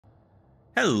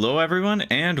Hello everyone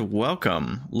and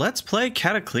welcome. Let's play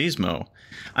Cataclismo.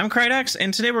 I'm Krydex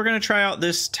and today we're going to try out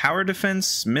this tower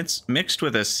defense mixed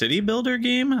with a city builder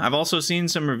game. I've also seen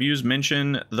some reviews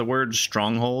mention the word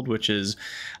Stronghold, which is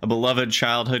a beloved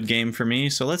childhood game for me,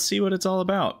 so let's see what it's all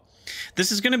about.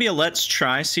 This is going to be a Let's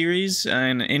Try series,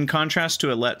 and in contrast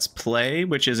to a Let's Play,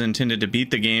 which is intended to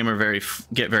beat the game or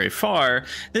get very far,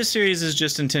 this series is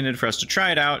just intended for us to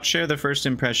try it out, share the first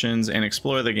impressions, and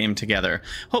explore the game together.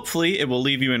 Hopefully, it will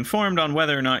leave you informed on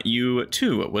whether or not you,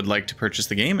 too, would like to purchase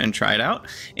the game and try it out,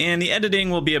 and the editing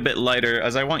will be a bit lighter,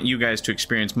 as I want you guys to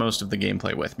experience most of the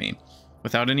gameplay with me.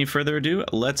 Without any further ado,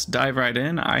 let's dive right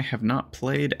in. I have not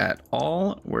played at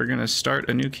all. We're going to start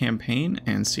a new campaign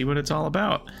and see what it's all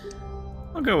about.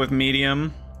 I'll go with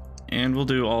medium, and we'll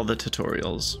do all the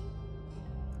tutorials.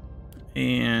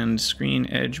 And screen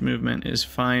edge movement is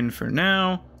fine for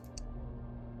now.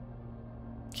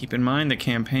 Keep in mind the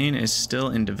campaign is still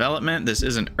in development. This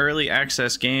is an early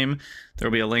access game. There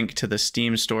will be a link to the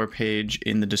Steam store page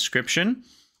in the description.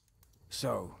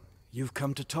 So, you've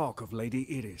come to talk of Lady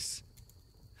Iris.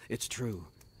 It's true,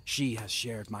 she has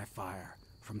shared my fire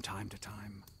from time to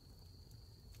time.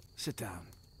 Sit down,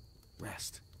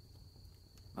 rest.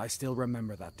 I still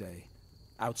remember that day,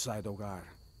 outside Ogar.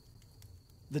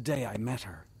 The day I met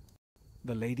her,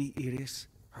 the Lady Iris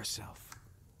herself.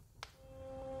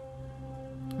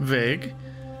 Vague.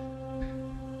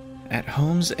 At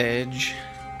Home's Edge,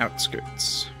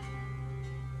 outskirts.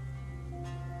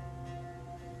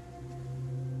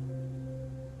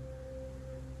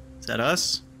 Is that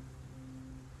us?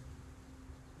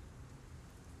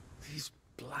 These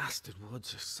blasted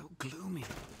woods are so gloomy.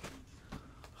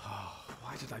 Oh,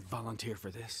 why did I volunteer for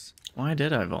this? Why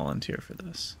did I volunteer for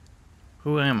this?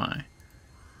 Who am I?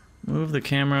 Move the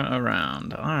camera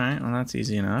around. Alright, well that's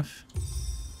easy enough.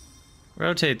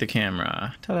 Rotate the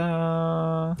camera.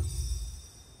 Ta-da!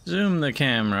 Zoom the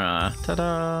camera.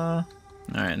 Ta-da!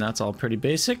 Alright, that's all pretty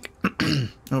basic.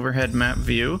 Overhead map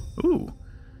view. Ooh,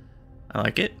 I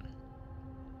like it.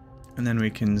 And then we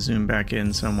can zoom back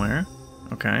in somewhere.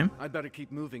 Okay. I'd better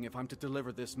keep moving if I'm to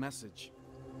deliver this message.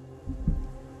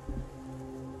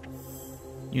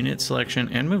 Unit selection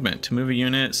and movement. To move a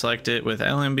unit, select it with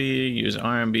LMB, use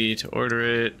RMB to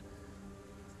order it.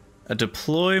 A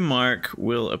deploy mark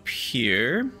will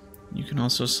appear. You can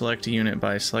also select a unit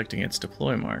by selecting its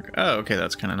deploy mark. Oh, okay,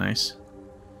 that's kind of nice.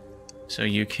 So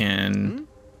you can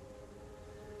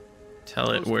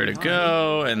tell it where to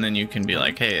go, and then you can be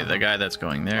like, hey, the guy that's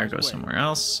going there, go somewhere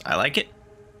else. I like it.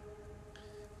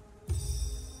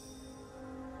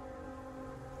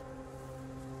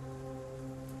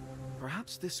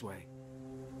 Perhaps this way.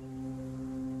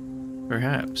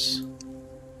 Perhaps.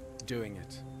 Doing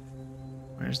it.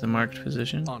 Where's the marked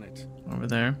position? On it. Over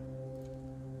there.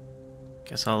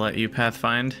 Guess I'll let you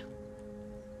pathfind.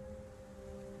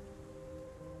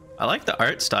 I like the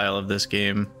art style of this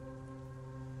game.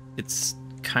 It's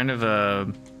kind of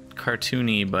a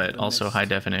cartoony, but also high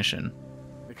definition.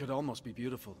 It could almost be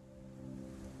beautiful.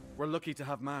 We're lucky to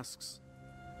have masks.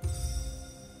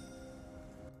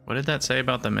 What did that say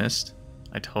about the mist?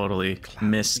 I totally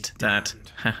missed that.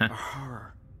 A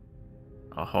horror.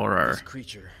 A horror. This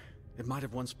creature, it might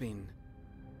have once been...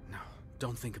 No,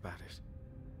 don't think about it.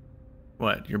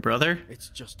 What, your brother? It's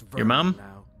just your mom?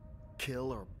 Now.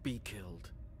 Kill or be killed.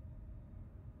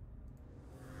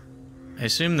 I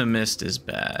assume the mist is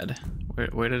bad.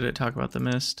 Where did it talk about the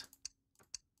mist?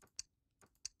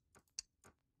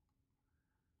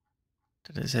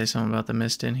 Did it say something about the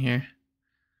mist in here?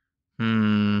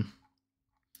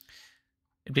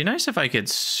 It'd be nice if I could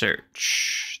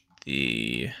search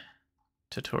the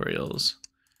tutorials.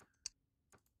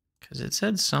 Because it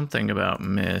said something about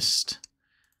mist.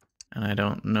 And I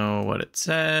don't know what it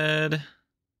said.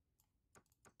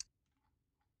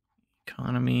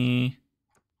 Economy.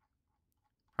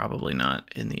 Probably not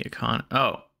in the econ.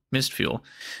 Oh, mist fuel.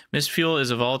 Mist fuel is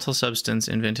a volatile substance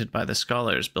invented by the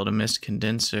scholars. Build a mist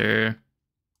condenser.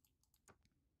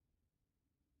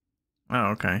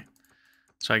 Oh, okay.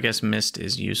 So I guess mist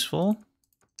is useful.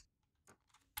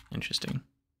 Interesting.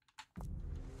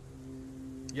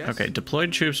 Yes? Okay,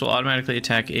 deployed troops will automatically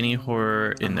attack any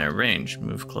horror in their range.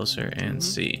 Move closer and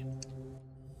see.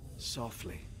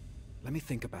 Softly. Let me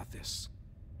think about this.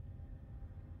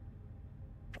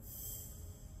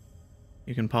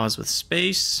 You can pause with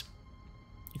space.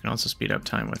 You can also speed up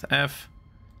time with F.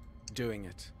 Doing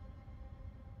it.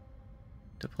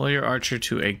 Deploy your archer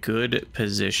to a good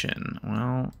position.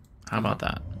 Well, how about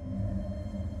that?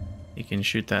 You can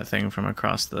shoot that thing from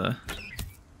across the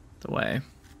way.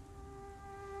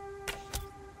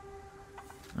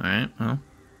 Alright, well,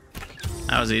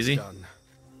 that was easy. Done.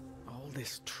 All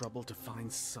this trouble to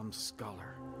find some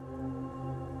scholar.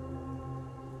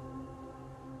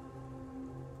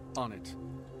 On it.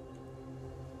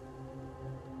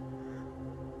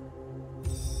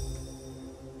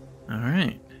 All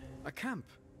right. A camp.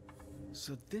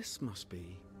 So this must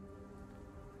be...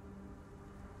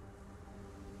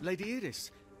 Lady Iris,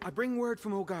 I bring word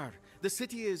from Ogar. The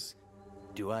city is...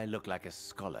 Do I look like a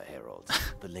scholar, Herald?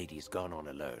 The lady's gone on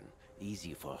alone.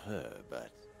 Easy for her,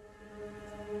 but...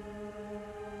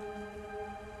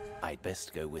 I'd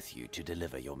best go with you to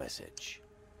deliver your message.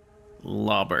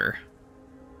 Lobber.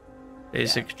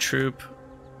 Basic troop.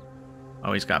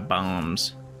 Oh, he's got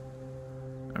bombs.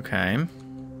 Okay.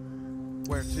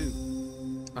 Where to?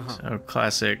 So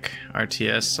classic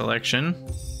RTS selection.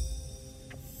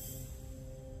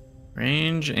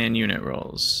 Range and unit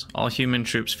rolls. All human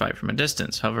troops fight from a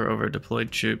distance. Hover over a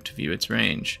deployed troop to view its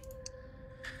range.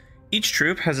 Each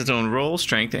troop has its own role,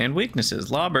 strength, and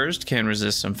weaknesses. Lobbers can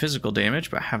resist some physical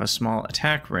damage, but have a small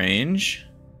attack range.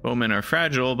 Bowmen are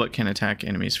fragile, but can attack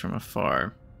enemies from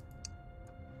afar.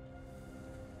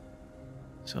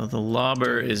 So the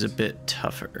lobber is a bit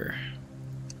tougher.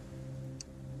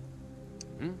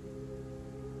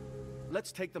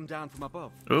 Let's take them down from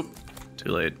above. Oop,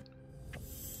 too late.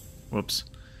 Whoops.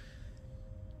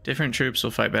 Different troops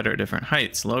will fight better at different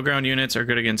heights. Low ground units are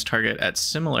good against target at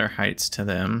similar heights to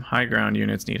them. High ground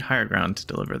units need higher ground to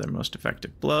deliver their most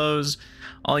effective blows.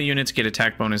 All units get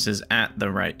attack bonuses at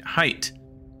the right height.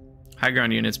 High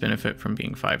ground units benefit from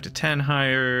being 5 to 10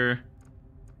 higher.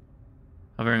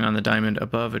 Hovering on the diamond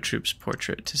above a troop's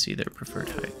portrait to see their preferred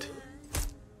height.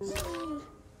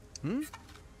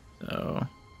 So...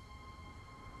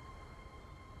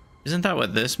 Isn't that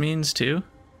what this means too?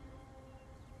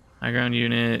 High ground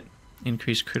unit,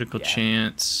 increased critical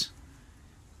chance,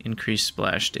 increased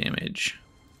splash damage.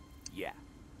 Yeah.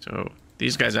 So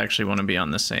these guys actually want to be on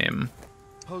the same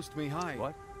Post me high.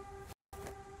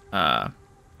 What?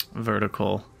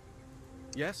 vertical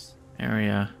Yes?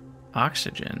 area.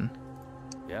 Oxygen.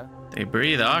 Yeah? They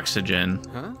breathe oxygen.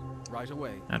 Huh? Right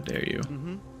away. How dare you?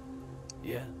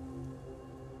 Yeah.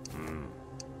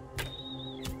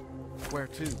 Where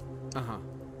to?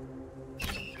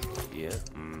 Yeah.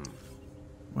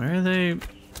 Where are they?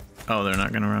 Oh, they're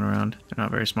not going to run around. They're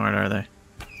not very smart, are they?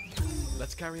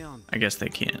 Let's carry on. I guess they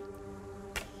can't.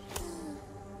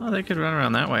 Well, they could run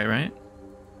around that way, right?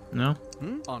 No?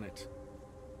 On it.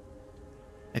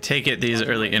 I take it these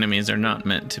early enemies are not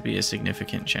meant to be a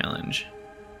significant challenge.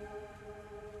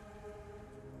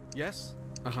 Yes?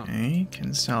 Okay,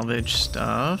 can salvage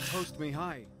stuff. Post me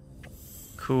high.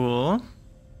 Cool.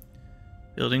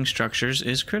 Building structures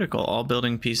is critical. All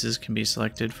building pieces can be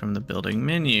selected from the building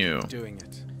menu. Doing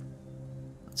it.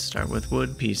 Let's start with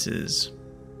wood pieces.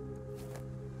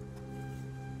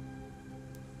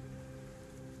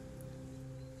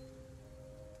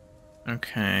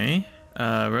 Okay.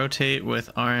 Rotate with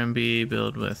RMB,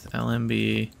 build with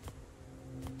LMB.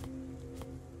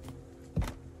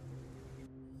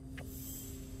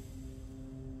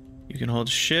 You can hold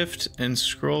shift and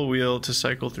scroll wheel to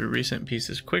cycle through recent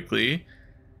pieces quickly.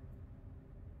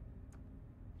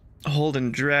 Hold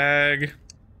and drag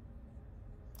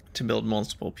to build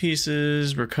multiple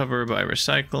pieces. Recover by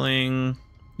recycling.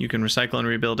 You can recycle and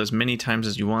rebuild as many times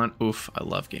as you want. Oof, I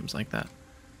love games like that.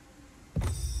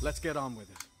 Let's get on with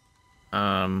it.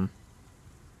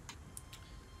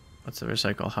 What's the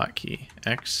recycle hotkey?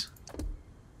 X?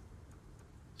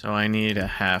 So I need a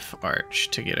half arch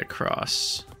to get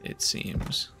across, it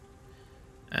seems.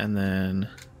 And then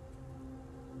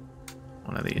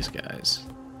one of these guys.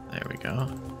 There we go.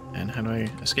 And how do I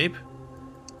escape?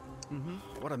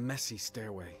 What a messy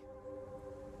stairway.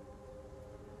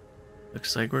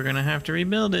 Looks like we're gonna have to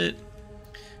rebuild it.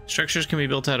 Structures can be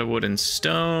built out of wood and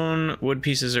stone. Wood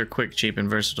pieces are quick, cheap, and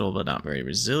versatile, but not very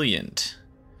resilient.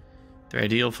 They're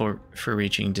ideal for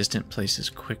reaching distant places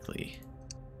quickly.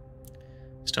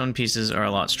 Stone pieces are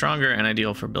a lot stronger and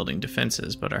ideal for building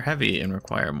defenses, but are heavy and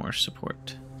require more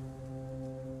support.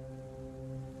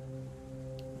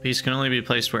 A piece can only be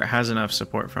placed where it has enough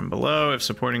support from below. If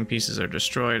supporting pieces are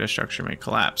destroyed, a structure may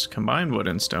collapse. Combine wood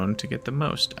and stone to get the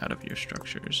most out of your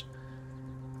structures.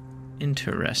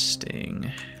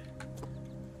 Interesting.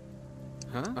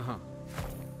 Huh?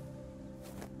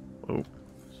 Whoa.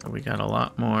 So we got a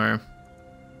lot more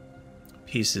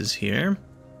pieces here.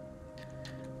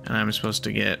 And I'm supposed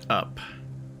to get up.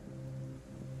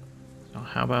 So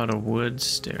how about a wood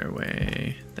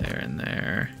stairway there and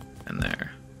there and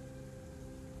there?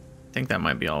 I think that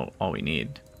might be all we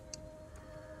need.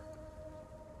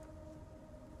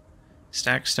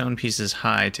 Stack stone pieces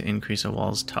high to increase a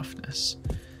wall's toughness.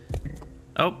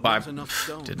 Oh, I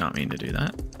did not mean to do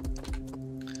that.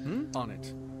 On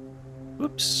it.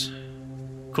 Whoops.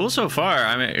 Cool so far.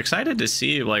 I'm excited to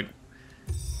see like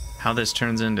how this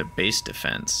turns into base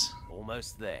defense.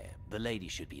 Almost there. The lady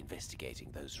should be investigating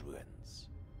those ruins.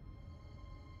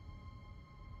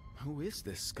 Who is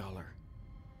this scholar?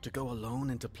 To go alone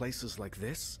into places like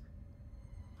this?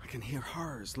 I can hear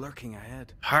horrors lurking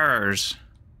ahead. Horrors.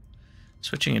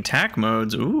 Switching attack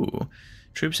modes. Ooh.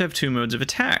 Troops have 2 modes of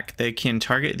attack. They can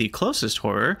target the closest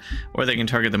horror, or they can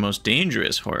target the most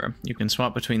dangerous horror. You can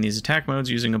swap between these attack modes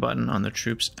using a button on the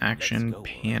troop's action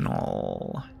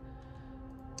panel.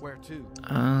 Where to?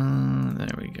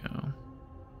 There we go.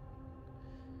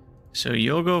 So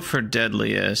you'll go for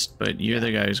deadliest, but you're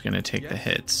the guy who's going to take the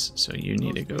hits. So you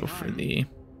need to go for the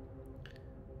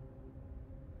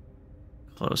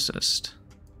closest.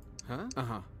 Huh?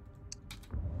 Uh-huh.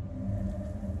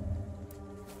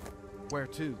 Where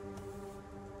to?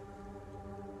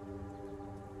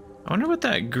 I wonder what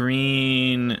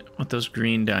those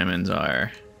green diamonds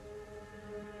are.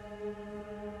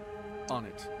 On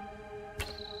it.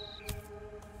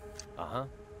 Uh-huh.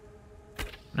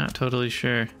 Not totally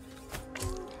sure.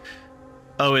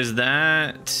 Oh, is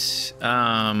that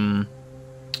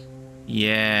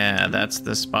yeah, that's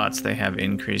the spots they have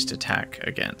increased attack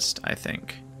against, I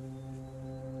think.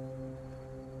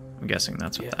 I'm guessing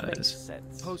that's what that is.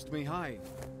 Sense. Post me high.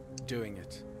 Doing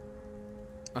it.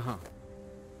 Uh-huh.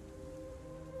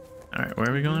 Alright,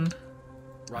 where are we going?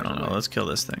 Right I don't know, away. let's kill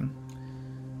this thing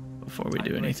before we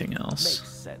do anything else. Makes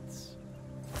sense.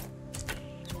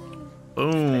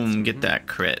 Boom, get that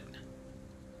crit.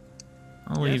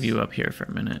 I'll leave you up here for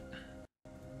a minute.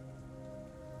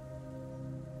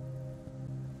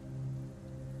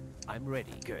 I'm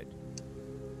ready. Good.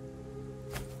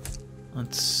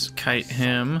 Let's kite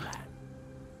him.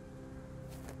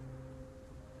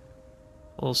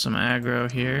 Pull some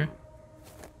aggro here.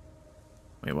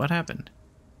 Wait, what happened?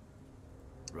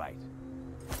 Right.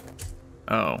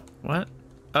 Oh, what?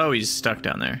 Oh, he's stuck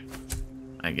down there.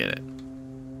 I get it.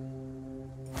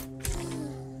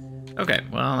 Okay,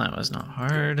 well, that was not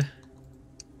hard.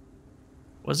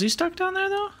 Was he stuck down there,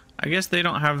 though? I guess they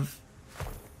don't have...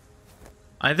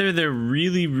 Either they're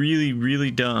really, really,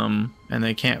 really dumb, and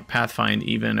they can't pathfind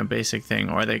even a basic thing,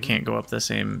 or they can't go up the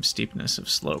same steepness of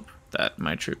slope that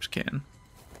my troops can.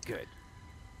 Good.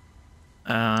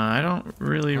 I don't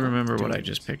really remember what I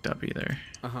just picked up either.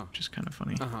 Which is kind of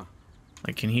funny.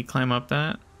 Like, can he climb up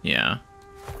that? Yeah.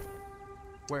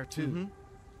 Where to?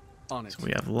 On it. So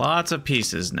we have lots of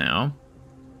pieces now.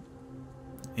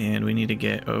 And we need to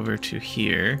get over to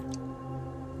here.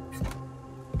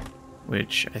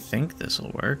 Which I think this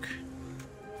will work.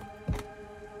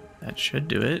 That should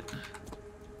do it.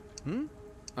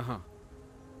 Uh-huh.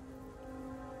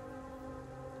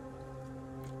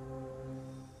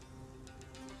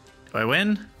 Do I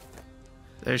win?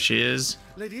 There she is.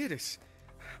 Lady Iris,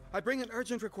 I bring an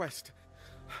urgent request.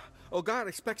 Ogar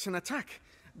expects an attack.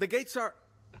 The gates are...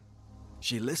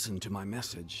 She listened to my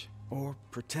message, or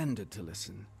pretended to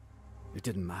listen. It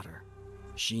didn't matter.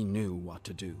 She knew what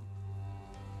to do.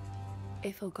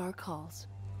 If Ogar calls,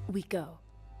 we go.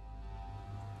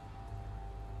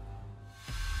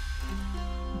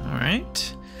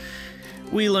 Alright.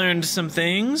 We learned some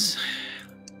things.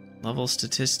 Level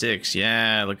statistics.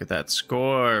 Yeah, look at that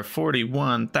score.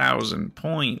 41,000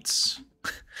 points.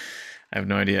 I have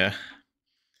no idea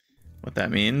what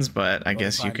that means, but I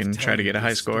guess you can try to get a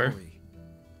high score.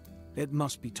 It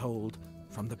must be told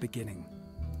from the beginning.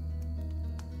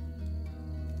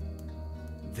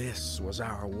 This was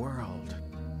our world.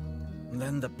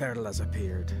 Then the Perlas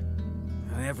appeared,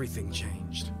 and everything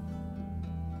changed.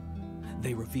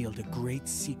 They revealed a great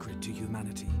secret to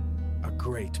humanity, a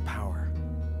great power,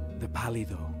 the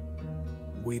Palido.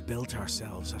 We built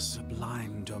ourselves a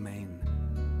sublime domain.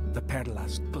 The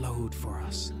Perlas glowed for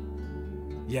us.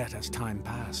 Yet as time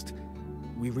passed,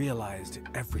 we realized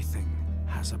everything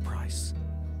has a price.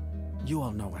 You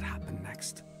all know what happened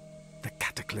next. The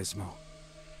Cataclismo.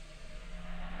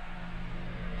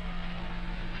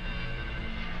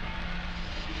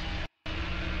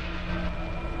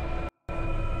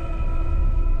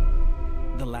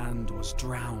 The land was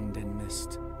drowned in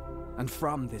mist, and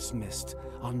from this mist,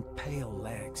 on pale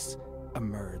legs,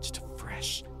 emerged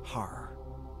fresh horror.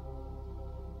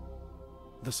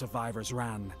 The survivors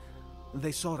ran.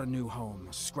 They sought a new home,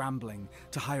 scrambling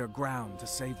to higher ground to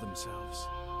save themselves.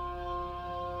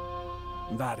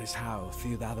 That is how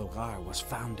Ciudad Hogar was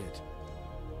founded.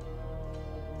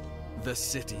 The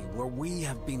city where we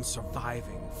have been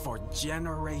surviving for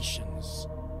generations.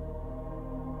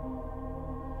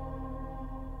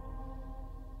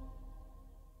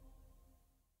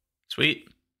 Sweet.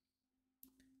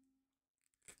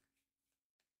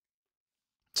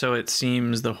 So it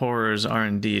seems the horrors are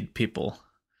indeed people.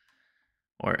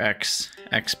 Or ex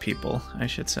people, I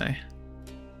should say.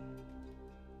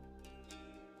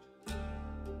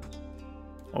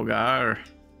 Ogar.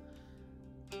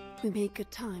 We made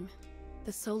good time.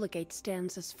 The solar gate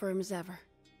stands as firm as ever.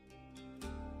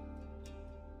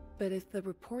 But if the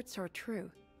reports are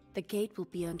true, the gate will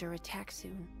be under attack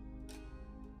soon.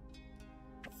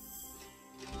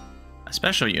 A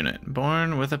special unit,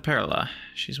 born with a paralysis.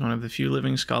 She's one of the few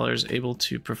living scholars able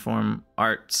to perform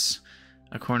arts,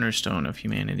 a cornerstone of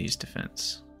humanity's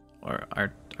defense. Or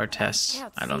artess,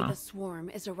 I don't know. The swarm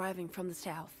is arriving from the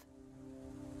south.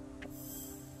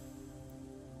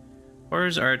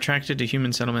 Horrors are attracted to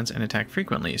human settlements and attack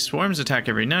frequently. Swarms attack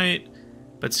every night,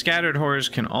 but scattered horrors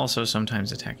can also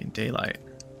sometimes attack in daylight.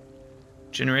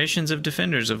 Generations of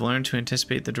defenders have learned to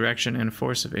anticipate the direction and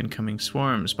force of incoming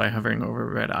swarms. By hovering over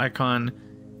a red icon,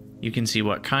 you can see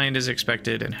what kind is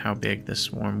expected and how big the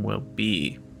swarm will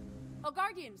be. Oh,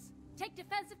 Guardians, take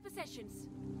defensive positions.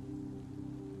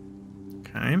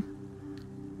 Okay.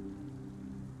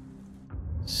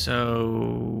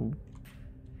 So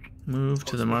move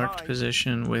to the marked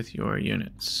position with your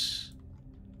units.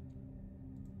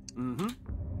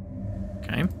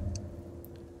 Okay.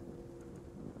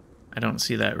 I don't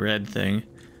see that red thing.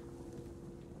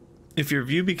 If your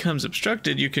view becomes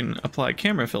obstructed, you can apply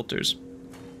camera filters.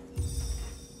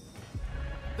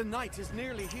 The night is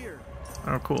nearly here.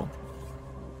 Oh, cool.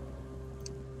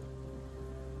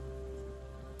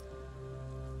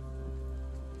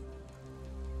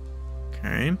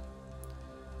 Okay.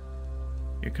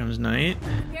 Here comes night.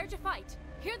 Prepare to fight.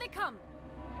 Here they come.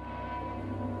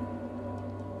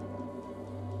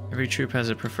 Every troop has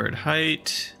a preferred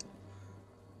height.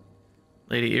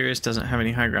 Lady Iris doesn't have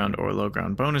any high ground or low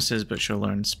ground bonuses, but she'll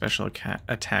learn special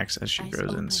attacks as she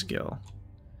grows in skill.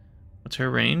 What's her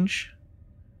range?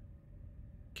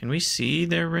 Can we see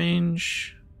their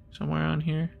range somewhere on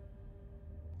here?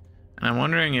 And I'm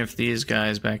wondering if these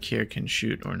guys back here can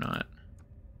shoot or not.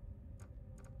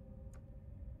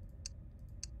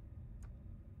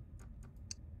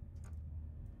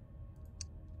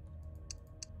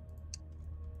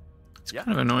 It's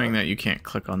kind of annoying that you can't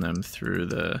click on them through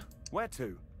the... Where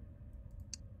to?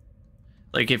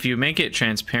 Like, if you make it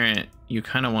transparent, you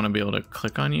kind of want to be able to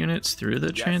click on units through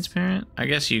the transparent. I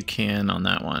guess you can on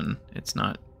that one. It's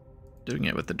not doing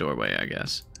it with the doorway, I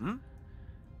guess.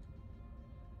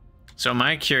 So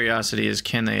my curiosity is,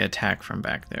 can they attack from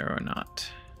back there or not?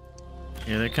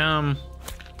 Here they come.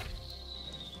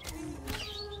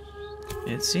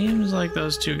 It seems like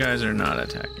those two guys are not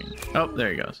attacking. Oh,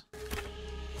 there he goes.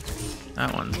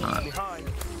 That one's not.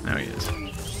 Now he is.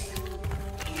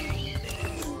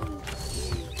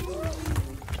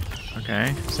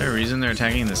 Okay, is there a reason they're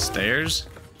attacking the stairs?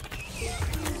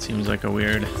 Seems like a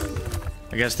weird...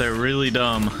 I guess they're really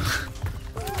dumb.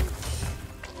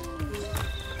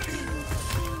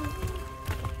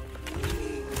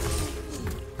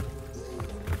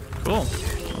 Cool.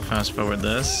 I'll fast forward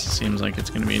this. Seems like it's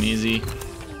going to be an easy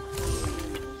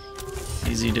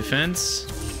defense.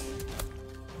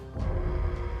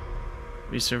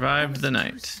 We survived the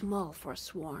night. Too small for a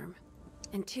swarm,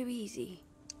 and too easy.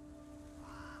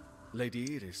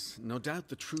 Lady Iris, no doubt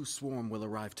the true swarm will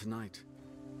arrive tonight.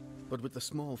 But with the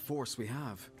small force we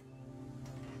have...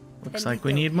 Looks like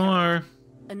we need more.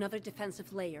 Another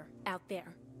defensive layer out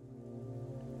there.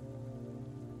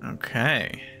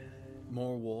 Okay.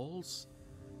 More walls?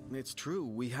 It's true,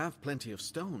 we have plenty of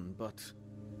stone, but...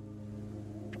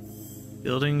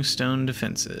 Building stone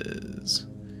defenses.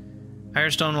 Higher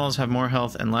stone walls have more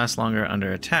health and last longer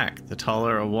under attack. The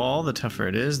taller a wall, the tougher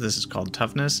it is. This is called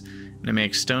toughness, and it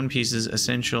makes stone pieces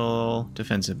essential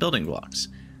defensive building blocks.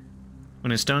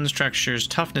 When a stone structure's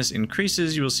toughness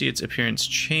increases, you will see its appearance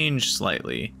change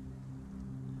slightly.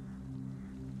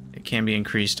 It can be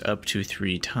increased up to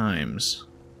 3 times.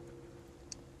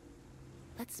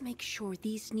 Let's make sure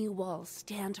these new walls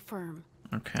stand firm.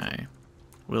 Okay,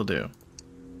 will do.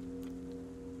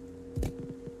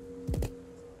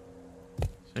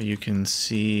 So you can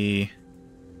see...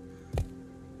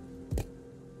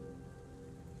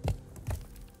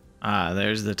 Ah,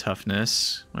 there's the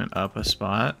toughness. Went up a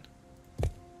spot.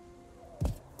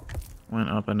 Went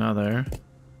up another.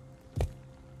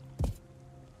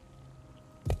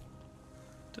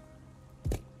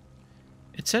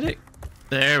 It said it...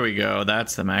 There we go.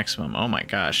 That's the maximum. Oh my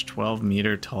gosh.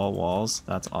 12-meter tall walls.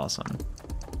 That's awesome.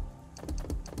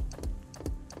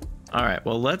 Alright,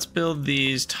 well, let's build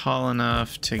these tall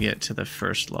enough to get to the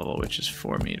first level, which is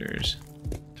 4 meters.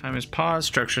 Time is paused.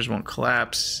 Structures won't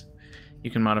collapse.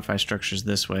 You can modify structures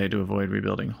this way to avoid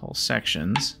rebuilding whole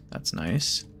sections. That's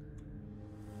nice.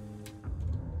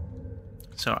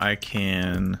 So I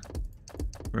can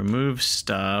remove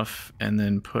stuff and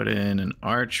then put in an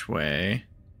archway.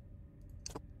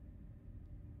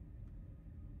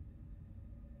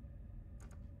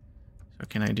 So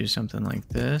can I do something like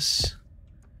this?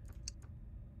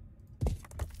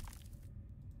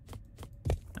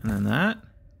 And then that.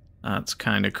 That's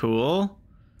kind of cool.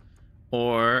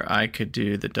 Or I could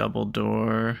do the double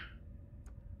door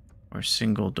or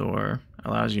single door.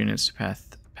 Allows units to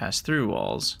pass through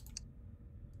walls.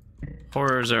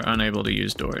 Horrors are unable to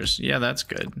use doors. Yeah, that's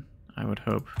good. I would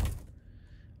hope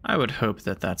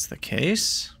that that's the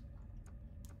case.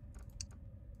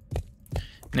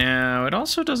 Now, it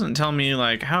also doesn't tell me,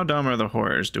 like, how dumb are the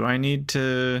horrors? Do I need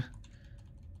to,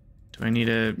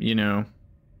 you know,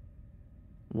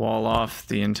 wall off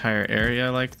the entire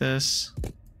area like this?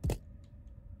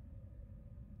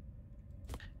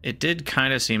 It did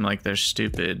kind of seem like they're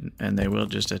stupid and they will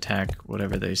just attack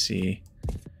whatever they see.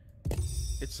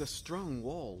 It's a strong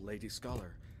wall, Lady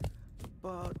Scholar.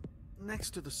 But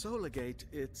next to the Solar Gate,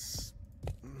 it's...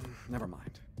 never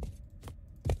mind.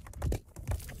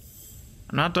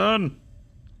 I'm not done.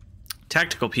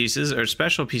 Tactical pieces are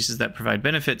special pieces that provide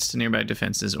benefits to nearby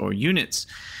defenses or units.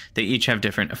 They each have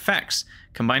different effects.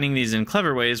 Combining these in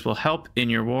clever ways will help in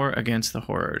your war against the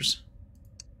horrors.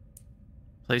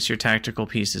 Place your tactical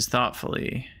pieces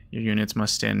thoughtfully. Your units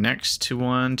must stand next to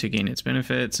one to gain its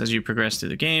benefits. As you progress through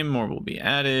the game, more will be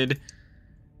added.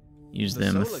 Use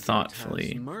them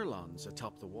thoughtfully. Merlons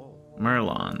atop the wall.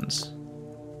 Merlons.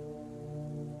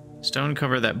 Stone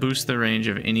cover that boosts the range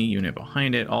of any unit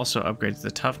behind it. Also upgrades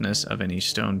the toughness of any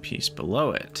stone piece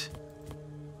below it.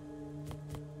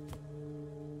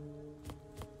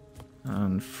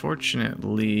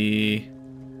 Unfortunately,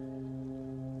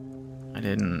 I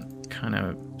didn't kind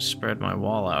of spread my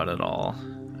wall out at all.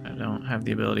 I don't have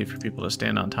the ability for people to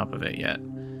stand on top of it yet.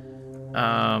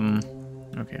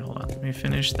 Okay, hold on. Let me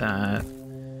finish that.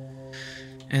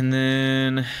 And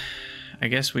then I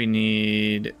guess we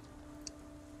need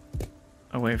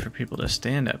a way for people to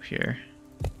stand up here.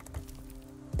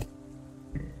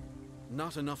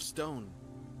 Not enough stone.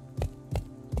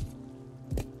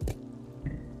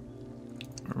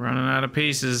 We're running out of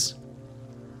pieces.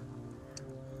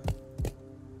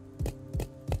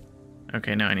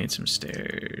 Okay, now I need some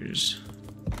stairs.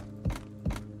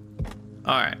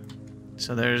 Alright,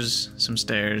 so there's some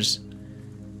stairs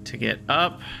to get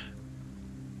up.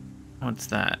 What's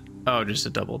that? Oh, just a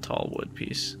double tall wood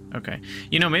piece. Okay.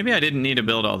 You know, maybe I didn't need to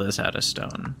build all this out of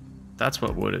stone. That's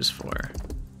what wood is for.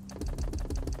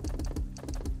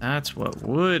 That's what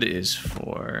wood is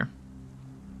for.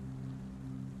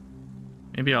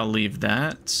 Maybe I'll leave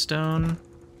that stone.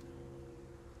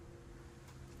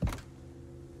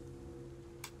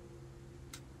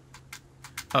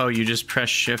 Oh, you just press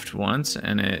shift once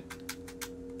and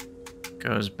it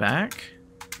goes back?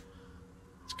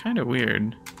 It's kind of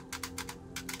weird.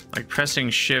 Like pressing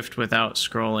shift without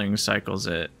scrolling cycles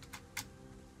it.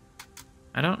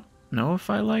 I don't know if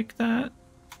I like that.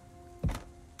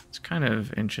 It's kind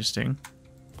of interesting.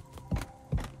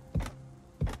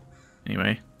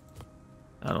 Anyway,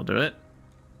 that'll do it.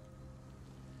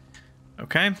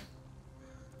 Okay.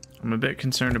 I'm a bit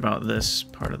concerned about this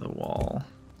part of the wall.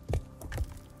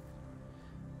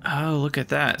 Oh, look at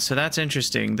that. So that's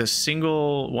interesting. The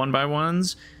single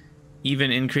 1x1s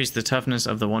even increase the toughness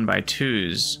of the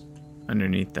 1x2s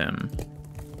underneath them.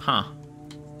 Huh.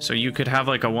 So you could have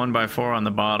like a 1x4 on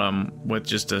the bottom with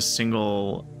just a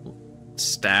single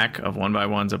stack of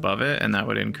 1x1s above it, and that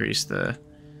would increase the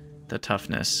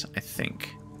toughness, I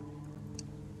think.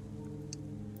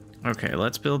 Okay,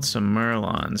 let's build some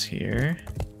Merlons here.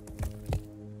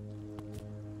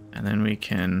 And then we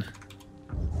can...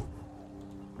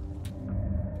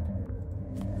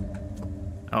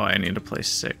 Oh, I need to place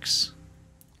 6.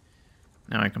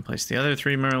 Now I can place the other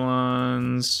 3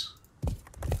 Merlons.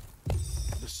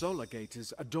 The Solar Gate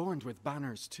is adorned with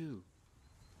banners too.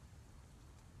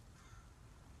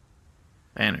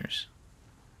 Banners.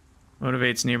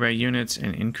 Motivates nearby units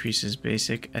and increases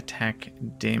basic attack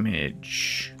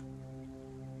damage.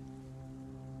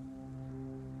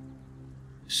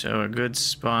 So a good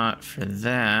spot for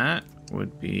that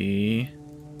would be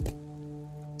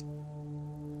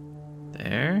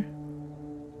there.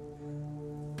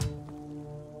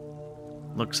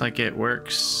 Looks like it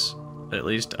works at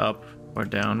least up or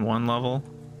down 1 level.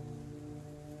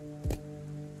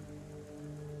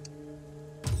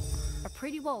 A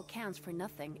pretty wall counts for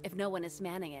nothing if no one is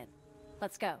manning it.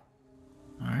 Let's go.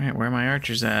 Alright, where are my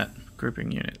archers at?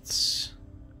 Grouping units.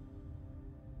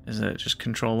 Is it just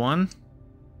control 1?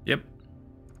 Yep.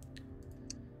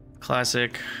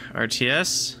 Classic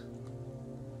RTS.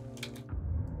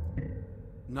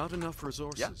 Not enough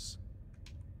resources.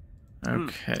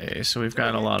 Okay, so we've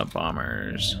got a lot of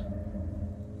bombers.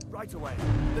 Right away.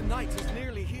 The knight is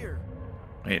nearly here.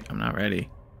 Wait, I'm not ready.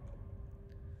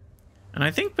 And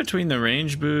I think between the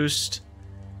range boost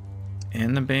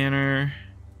and the banner,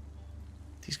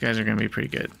 these guys are going to be pretty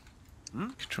good.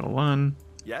 Control 1.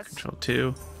 Yes. Control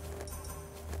 2.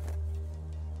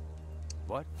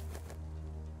 What?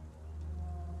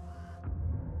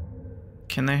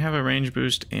 Can they have a range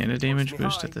boost and a damage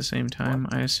boost at the same time,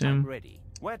 I I'm assume? ready.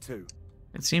 Where to?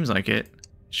 It seems like it. It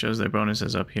shows their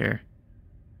bonuses up here.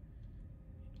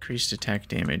 Increased attack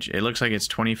damage. It looks like it's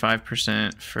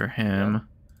 25% for him.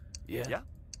 Yeah.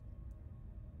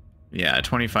 Yeah, a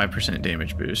 25%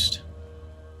 damage boost.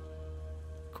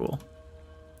 Cool.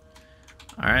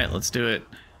 Alright, let's do it.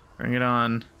 Bring it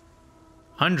on.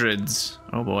 Hundreds.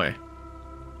 Oh boy.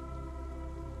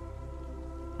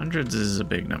 Hundreds is a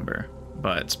big number,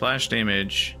 but splash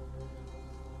damage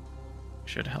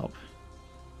should help.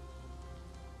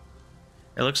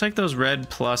 It looks like those red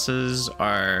pluses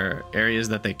are areas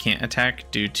that they can't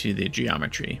attack due to the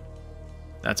geometry.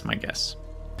 That's my guess.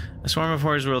 A swarm of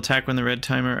hordes will attack when the red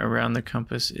timer around the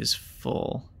compass is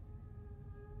full.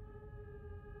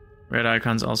 Red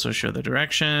icons also show the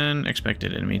direction,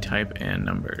 expected enemy type, and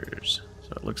numbers. So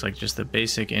it looks like just the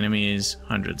basic enemies,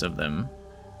 hundreds of them.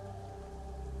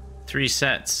 3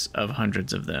 sets of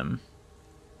hundreds of them.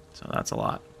 So that's a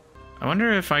lot. I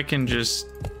wonder if I can just...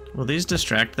 Will these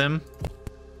distract them?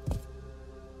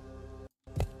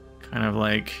 Kind of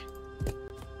like...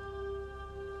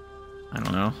 I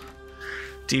don't know.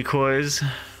 Decoys.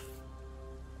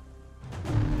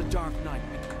 The Dark Knight.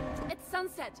 It's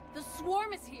sunset. The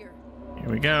swarm is here. Here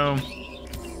we go.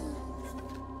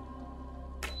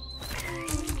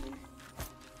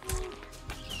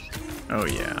 Oh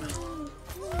yeah.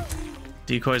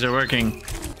 Decoys are working.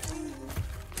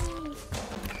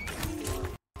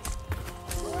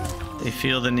 They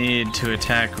feel the need to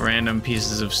attack random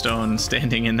pieces of stone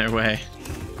standing in their way.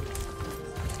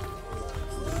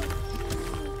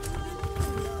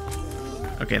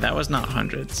 Okay, that was not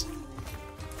hundreds.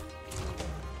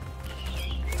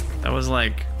 That was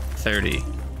like 30.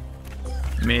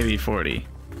 Maybe 40.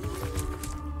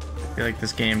 I feel like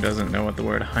this game doesn't know what the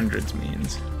word hundreds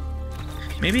means.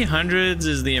 Maybe hundreds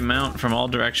is the amount from all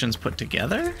directions put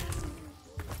together?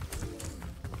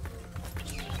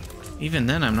 Even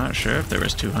then, I'm not sure if there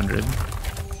was 200.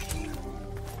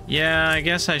 Yeah, I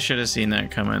guess I should have seen that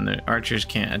coming. The archers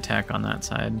can't attack on that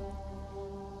side.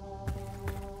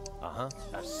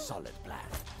 A solid plan.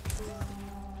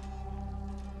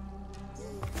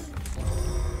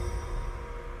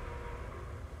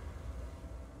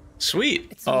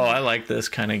 Sweet. Oh, I like this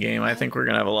kind of game. I think we're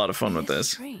gonna have a lot of fun with It's this.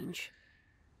 strange.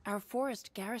 Our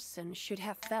forest garrison should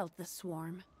have felt the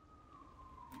swarm.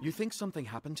 You think something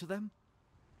happened to them?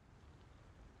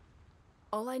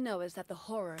 All I know is that the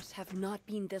horrors have not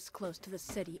been this close to the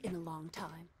city in a long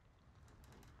time.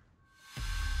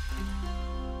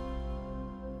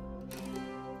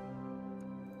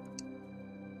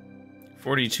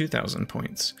 $42,000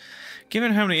 points.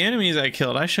 Given how many enemies I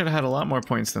killed, I should have had a lot more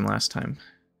points than last time.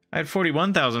 I had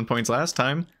 41,000 points last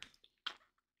time.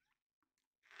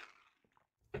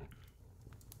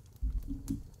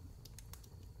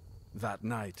 That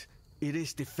night,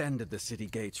 Iris defended the city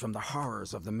gates from the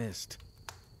horrors of the mist.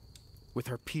 With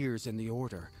her peers in the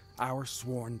Order, our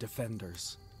sworn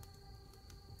defenders.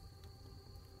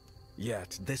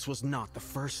 Yet, this was not the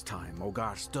first time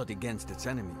Ogar stood against its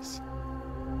enemies.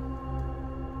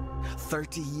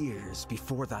 30 years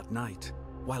before that night,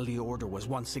 while the Order was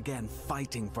once again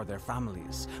fighting for their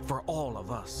families, for all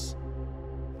of us,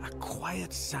 a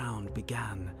quiet sound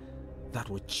began that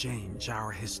would change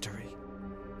our history.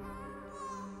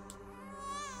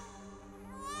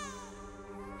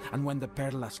 And when the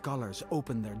Perla scholars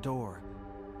opened their door,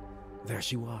 there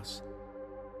she was.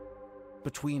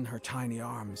 Between her tiny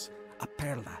arms, a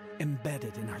perla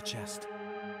embedded in her chest.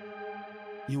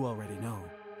 You already know,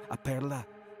 a perla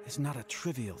is not a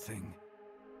trivial thing.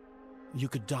 You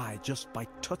could die just by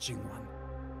touching one.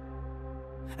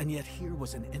 And yet here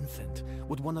was an infant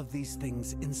with one of these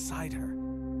things inside her.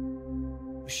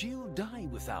 She'll die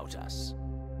without us.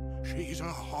 She's a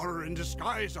horror in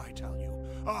disguise, I tell you.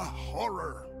 A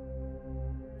horror.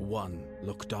 One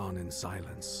looked on in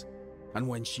silence, and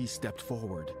when she stepped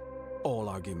forward, all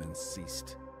arguments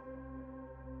ceased.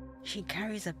 She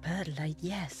carries a perla,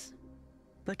 yes,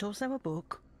 but also a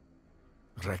book.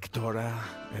 Rectora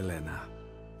Elena.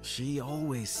 She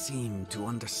always seemed to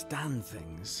understand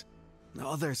things.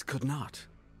 Others could not.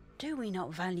 Do we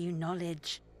not value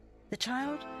knowledge? The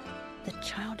child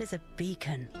is a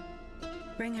beacon.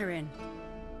 Bring her in.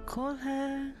 call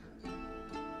her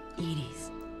Iris.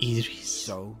 Iris.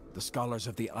 So, the Scholars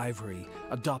of the Ivory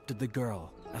adopted the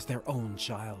girl as their own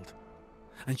child.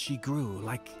 And she grew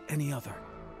like any other.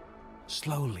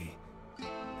 Slowly,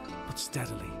 but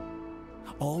steadily.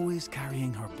 Always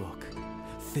carrying her book,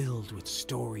 filled with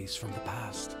stories from the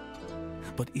past.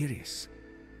 But Iris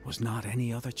was not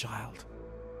any other child.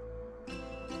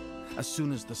 As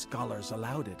soon as the Scholars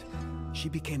allowed it, she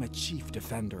became a chief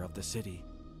defender of the city.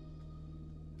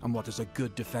 And what does a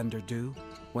good defender do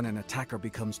when an attacker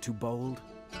becomes too bold?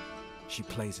 She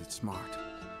plays it smart.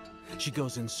 She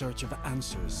goes in search of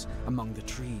answers among the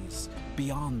trees,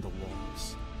 beyond the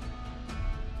walls.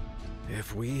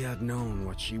 If we had known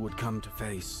what she would come to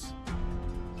face,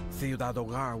 Ciudad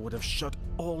Hogar would have shut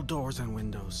all doors and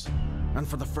windows, and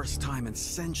for the first time in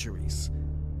centuries,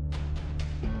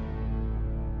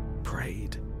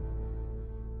 prayed.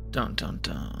 Dun dun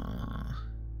dun.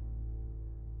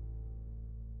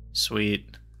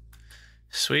 Sweet.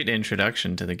 Sweet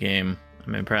introduction to the game.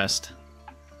 I'm impressed.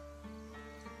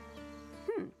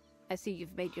 I see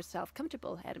you've made yourself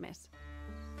comfortable, Hermes.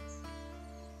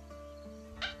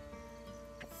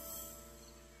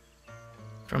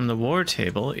 From the war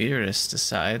table, Iris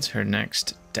decides her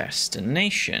next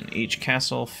destination. Each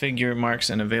castle figure marks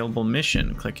an available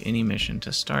mission. Click any mission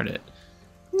to start it.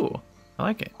 Ooh, I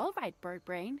like it. All right, Bird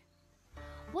Brain.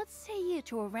 What say you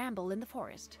to a ramble in the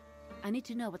forest? I need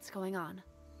to know what's going on.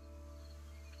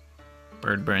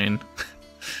 Bird brain.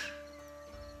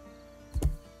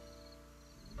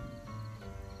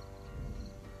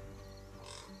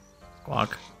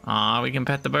 Squawk. Aw, we can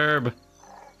pet the burb.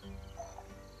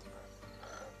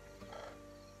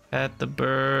 Pet the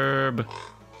burb.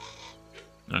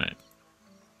 Alright.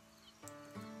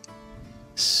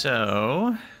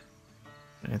 So,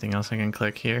 anything else I can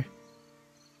click here?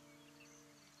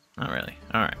 Not really.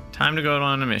 Alright, time to go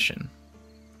on a mission.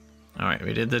 Alright,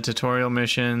 we did the tutorial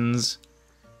missions.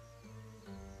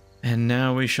 And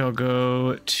now we shall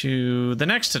go to the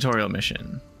next tutorial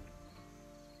mission.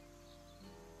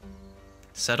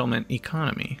 Settlement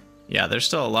economy. Yeah, there's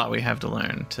still a lot we have to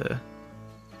learn to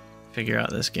figure out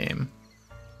this game.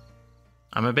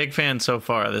 I'm a big fan so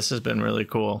far. This has been really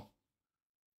cool.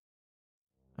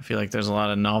 I feel like there's a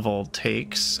lot of novel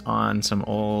takes on some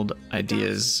old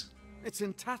ideas. It's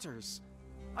in tatters.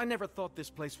 I never thought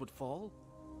this place would fall.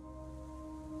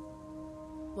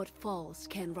 What falls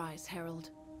can rise, Herald.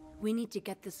 We need to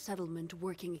get this settlement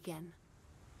working again.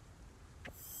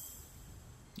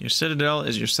 Your citadel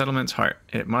is your settlement's heart.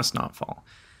 It must not fall.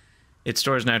 It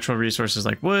stores natural resources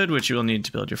like wood, which you will need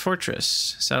to build your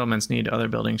fortress. Settlements need other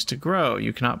buildings to grow.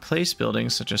 You cannot place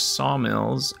buildings such as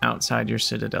sawmills outside your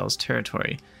citadel's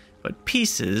territory, but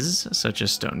pieces, such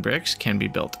as stone bricks, can be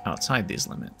built outside these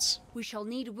limits. We shall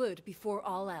need wood before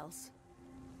all else.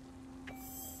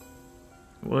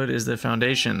 Wood is the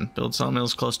foundation. Build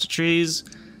sawmills close to trees.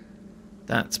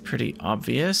 That's pretty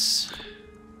obvious.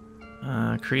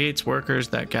 Creates workers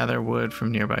that gather wood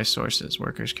from nearby sources.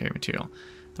 Workers carry material.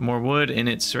 The more wood in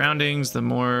its surroundings, the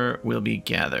more will be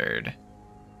gathered.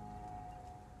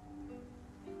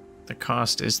 The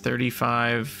cost is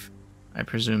 35, I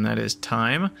presume that is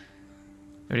time.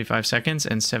 35 seconds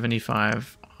and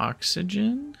 75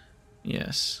 oxygen?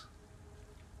 Yes.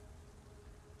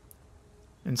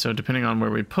 And so depending on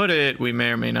where we put it, we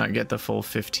may or may not get the full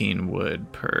 15 wood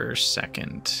per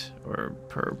second. Or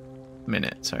per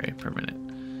minute, sorry, per minute.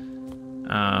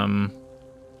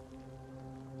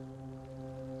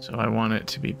 So I want it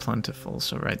to be plentiful,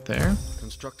 so right there.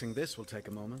 Constructing this will take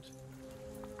a moment.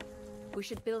 We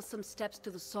should build some steps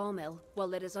to the sawmill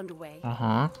while it is underway.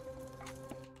 Uh-huh.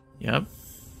 Yep.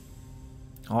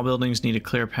 All buildings need a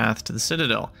clear path to the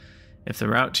citadel. If the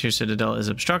route to your citadel is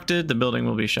obstructed, the building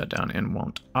will be shut down and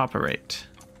won't operate.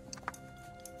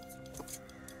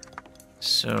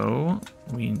 So,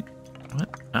 what?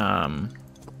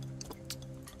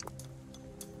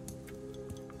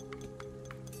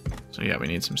 So yeah, we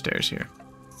need some stairs here.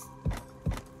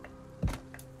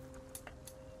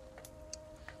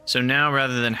 So now,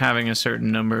 rather than having a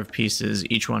certain number of pieces,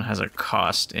 each one has a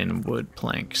cost in wood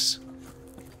planks.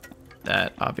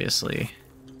 That, obviously,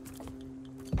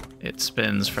 it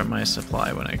spends from my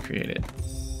supply when I create it.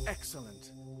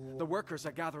 Excellent. The workers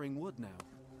are gathering wood now.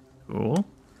 Cool.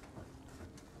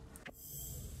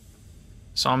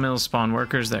 Sawmills spawn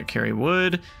workers that carry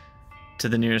wood to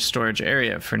the nearest storage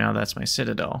area. For now, that's my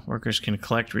citadel. Workers can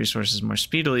collect resources more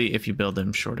speedily if you build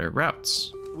them shorter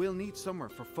routes. We'll need somewhere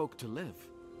for folk to live.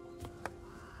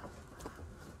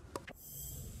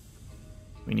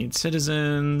 We need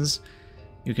citizens.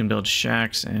 You can build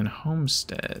shacks and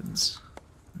homesteads.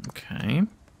 Okay.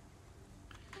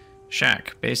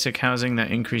 Shack. Basic housing that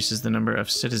increases the number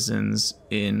of citizens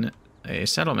in a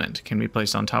settlement. Can be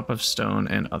placed on top of stone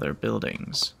and other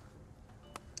buildings.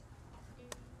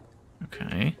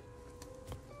 Okay.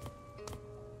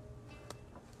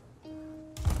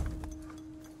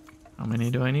 How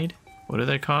many do I need? What do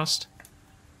they cost?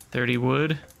 30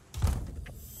 wood.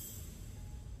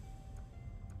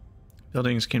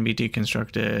 Buildings can be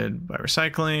deconstructed by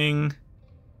recycling.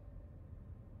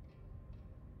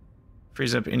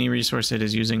 Frees up any resource it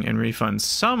is using and refunds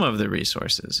some of the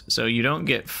resources. So you don't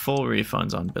get full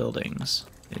refunds on buildings,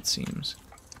 it seems.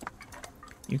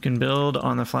 You can build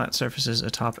on the flat surfaces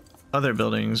atop other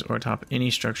buildings or atop any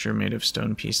structure made of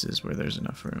stone pieces where there's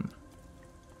enough room.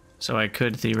 So I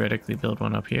could theoretically build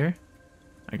one up here.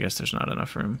 I guess there's not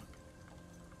enough room.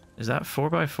 Is that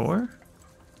 4x4?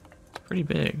 It's pretty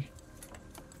big.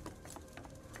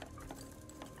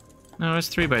 No,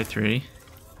 it's 3x3. Is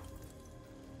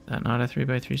that not a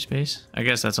 3x3 space? I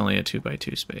guess that's only a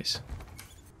 2x2 space.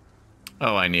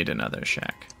 Oh, I need another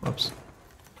shack. Whoops.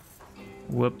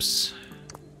 Whoops.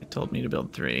 It told me to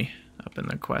build 3 up in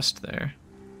the quest there.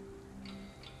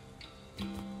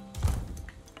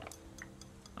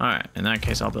 Alright, in that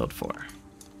case I'll build 4.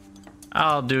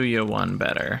 I'll do you one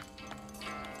better.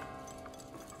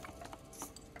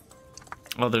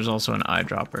 Well, there's also an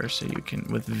eyedropper, so you can,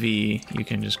 with V, you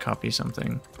can just copy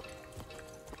something.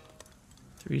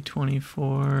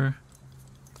 324.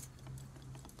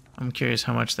 I'm curious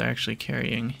how much they're actually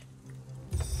carrying.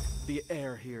 The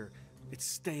air here, it's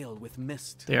stale with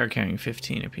mist. They are carrying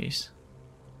 15 apiece.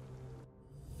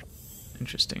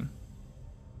 Interesting.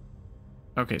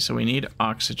 Okay, so we need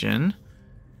oxygen.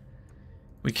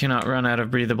 We cannot run out of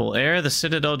breathable air. The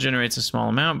Citadel generates a small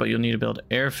amount, but you'll need to build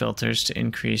air filters to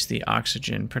increase the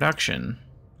oxygen production.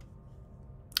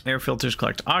 Air filters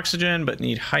collect oxygen, but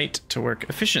need height to work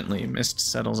efficiently. Mist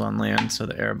settles on land, so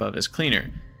the air above is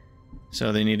cleaner.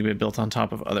 So they need to be built on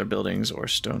top of other buildings or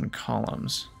stone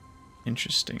columns.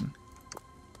 Interesting.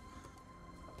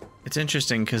 It's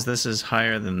interesting because this is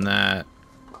higher than that,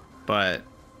 but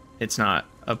it's not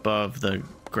above the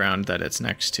ground that it's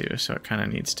next to, so it kind of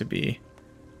needs to be,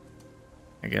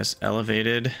 I guess,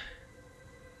 elevated.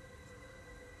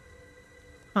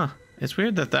 Huh. It's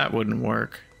weird that that wouldn't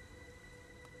work.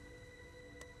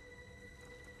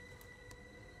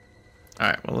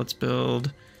 Alright, well, let's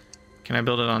build... Can I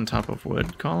build it on top of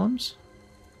wood columns?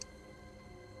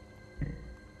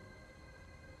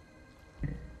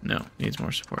 No, needs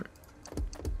more support.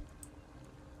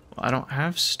 Well, I don't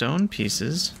have stone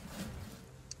pieces.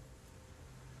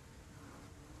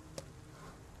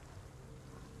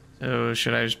 So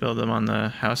should I just build them on the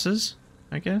houses,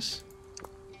 I guess?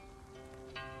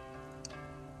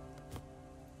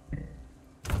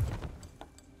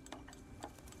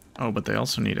 Oh, but they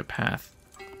also need a path.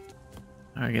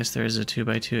 I guess there is a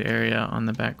 2x2 area on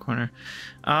the back corner.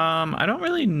 I don't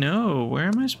really know. Where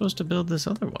am I supposed to build this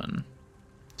other one?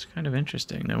 It's kind of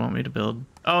interesting. They want me to build...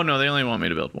 Oh, no, they only want me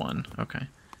to build one. Okay.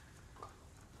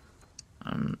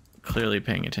 I'm clearly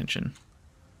paying attention.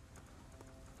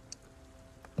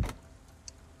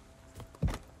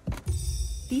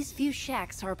 These few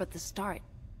shacks are but the start.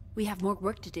 We have more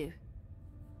work to do.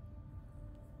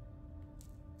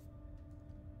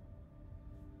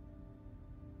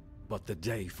 But the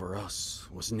day for us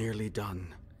was nearly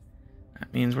done.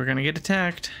 That means we're gonna get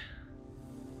attacked.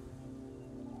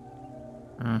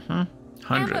 Hundreds.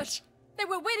 Ambush! They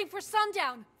were waiting for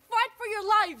sundown! Fight for your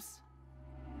lives!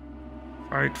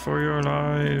 Fight for your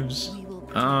lives.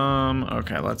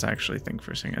 Okay, let's actually think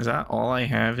for a second. Is that all I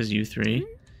have is you three?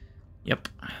 Yep,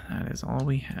 that is all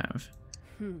we have.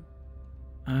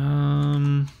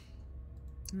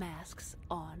 Masks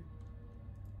on.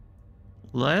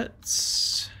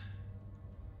 Let's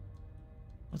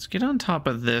get on top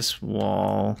of this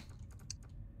wall.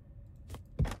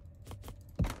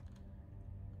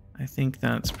 I think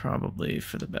that's probably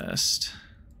for the best.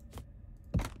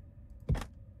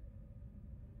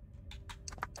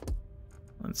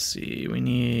 Let's see, we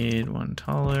need one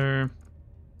taller.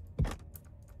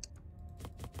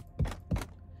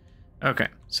 Okay,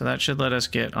 so that should let us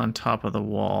get on top of the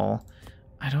wall.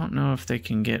 I don't know if they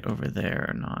can get over there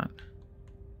or not.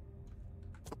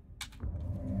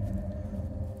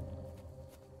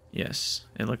 Yes,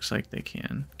 it looks like they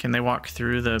can. Can they walk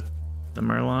through the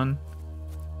Merlon?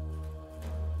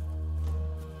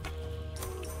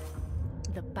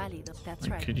 The pálido, that's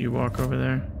Like, right. could you walk over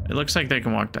there? It looks like they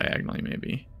can walk diagonally,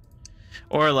 maybe.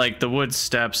 Or like the wood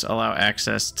steps allow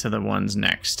access to the ones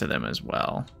next to them as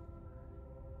well.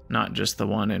 Not just the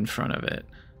one in front of it.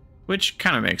 Which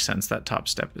kind of makes sense, that top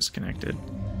step is connected.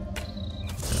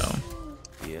 So.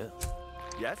 Yeah.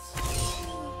 Yes?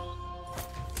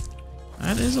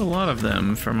 That is a lot of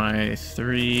them for my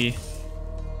 3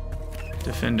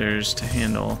 defenders to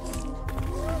handle.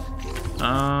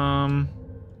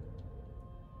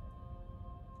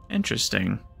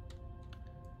 Interesting.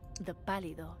 The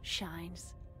Pálido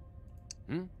shines.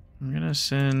 I'm gonna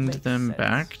send Makes them sense.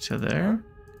 back to there.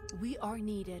 We are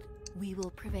needed. We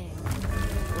will prevail.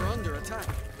 We're under attack.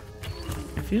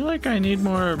 I feel like I need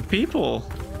more people.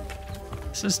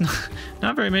 This is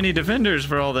not very many defenders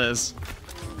for all this.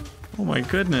 Oh my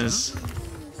goodness.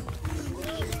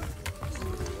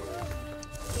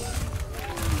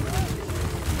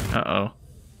 Uh-oh.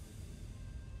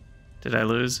 Did I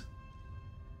lose?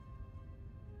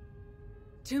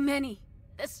 Too many.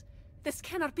 This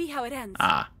cannot be how it ends.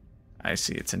 Ah, I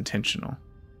see. It's intentional.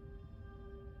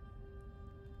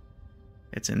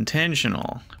 It's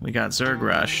intentional. We got Zerg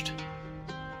rushed.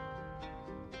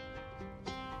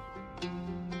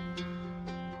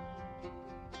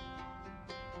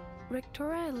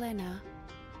 Rectora Elena,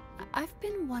 I've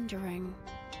been wondering,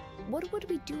 what would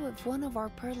we do if one of our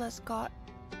perlas got,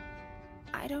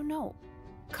 I don't know,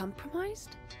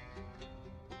 compromised?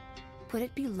 Would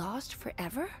it be lost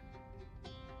forever?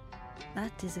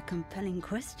 That is a compelling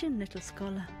question, little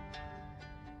scholar.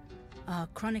 Our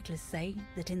chroniclers say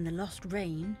that in the Lost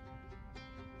Reign,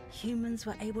 humans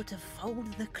were able to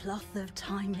fold the cloth of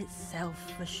time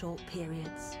itself for short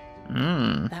periods.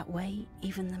 That way,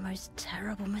 even the most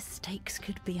terrible mistakes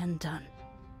could be undone.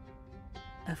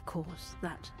 Of course,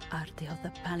 that arte of the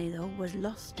Pálido was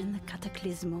lost in the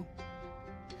Cataclismo.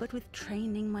 But with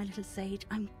training, my little sage,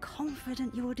 I'm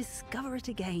confident you will discover it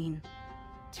again.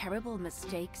 Terrible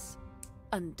mistakes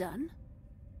undone?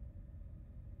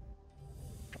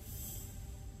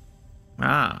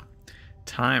 Ah,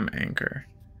 time anchor.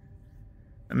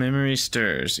 A memory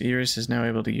stirs. Iris is now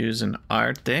able to use an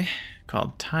arte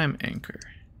called time anchor.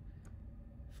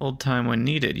 Fold time when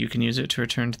needed. You can use it to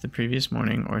return to the previous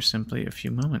morning or simply a few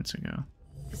moments ago.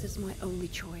 This is my only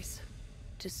choice.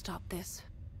 To stop this,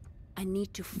 I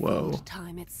need to Whoa. fold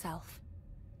time itself.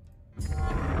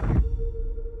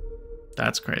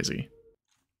 That's crazy.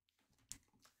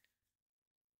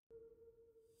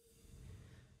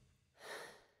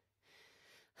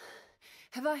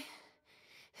 Have I...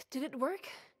 Did it work?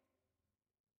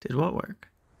 Did what work?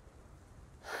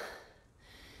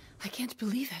 I can't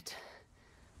believe it.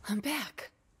 I'm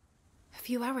back. A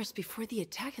few hours before the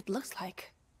attack, it looks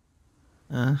like.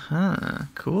 Uh-huh.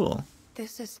 Cool.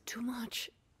 This is too much.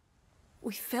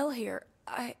 We fell here.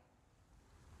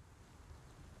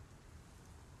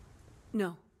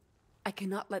 No. I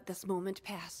cannot let this moment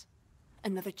pass.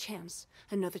 Another chance.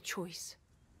 Another choice.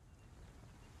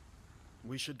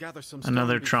 We should gather some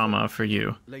Another stone trauma before- for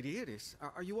you. Lady Iris,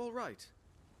 are you all right?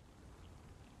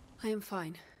 I am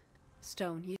fine.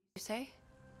 Stone, you say?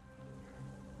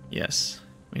 Yes.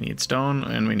 We need stone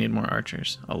and we need more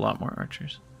archers. A lot more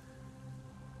archers.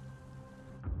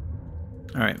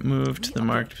 Alright, move to the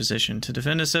marked position. To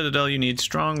defend a citadel, you need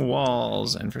strong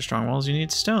walls. And for strong walls, you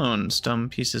need stone. Stone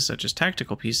pieces such as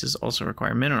tactical pieces also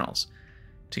require minerals.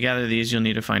 To gather these, you'll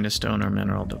need to find a stone or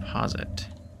mineral deposit.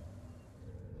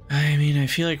 I mean, I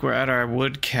feel like we're at our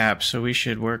wood cap, so we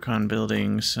should work on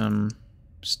building some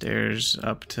stairs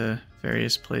up to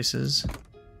various places.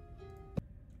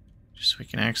 Just so we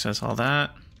can access all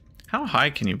that. How high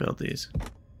can you build these?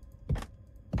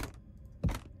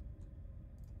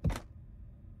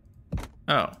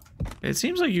 Oh, it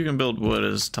seems like you can build wood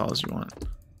as tall as you want.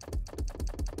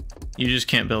 You just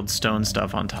can't build stone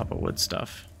stuff on top of wood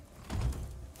stuff.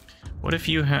 What if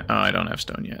you have... Oh, I don't have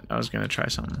stone yet. I was going to try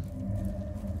something.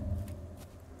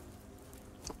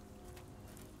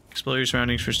 Explore your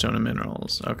surroundings for stone and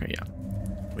minerals. Okay, yeah.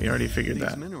 We already figured These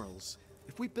that. minerals.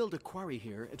 If we build a quarry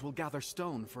here, it will gather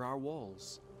stone for our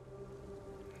walls.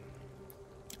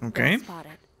 Okay. Well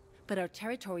spotted. But our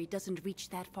territory doesn't reach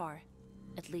that far.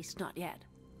 At least not yet.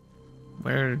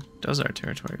 Where does our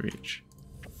territory reach?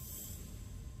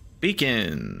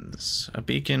 Beacons. A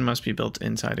beacon must be built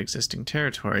inside existing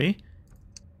territory.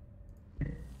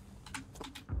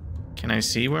 Can I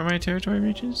see where my territory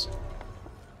reaches?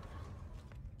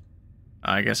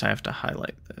 I guess I have to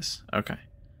highlight this. Okay.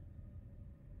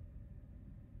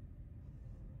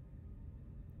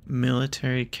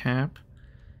 Military cap.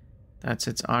 That's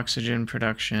its oxygen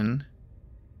production.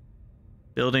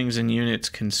 Buildings and units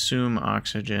consume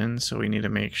oxygen, so we need to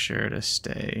make sure to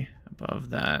stay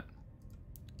above that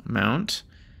amount.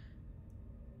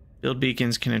 Build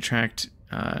beacons can attract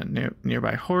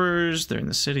nearby horrors. They're in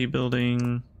the city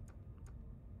building.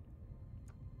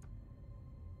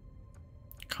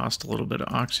 Cost a little bit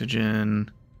of oxygen.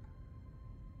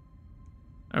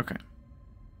 Okay.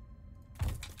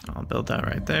 I'll build that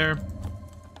right there.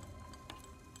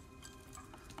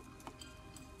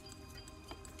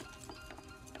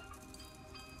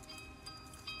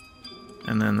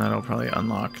 and then that'll probably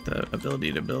unlock the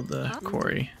ability to build the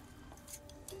quarry.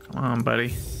 Come on,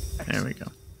 buddy. There we go.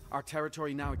 Our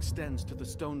territory now extends to the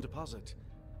stone deposit.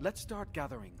 Let's start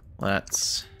gathering.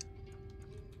 Let's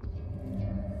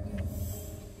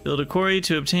build a quarry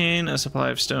to obtain a supply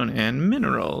of stone and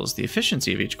minerals. The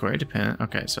efficiency of each quarry depends.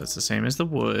 Okay, so it's the same as the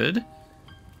wood.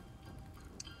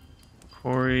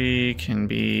 Quarry can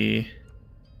be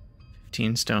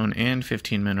 15 stone and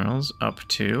 15 minerals, up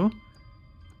to.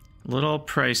 A little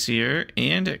pricier,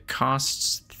 and it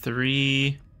costs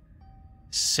 3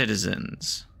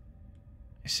 citizens.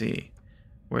 I see.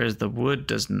 Whereas the wood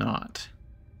does not.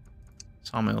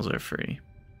 Sawmills are free.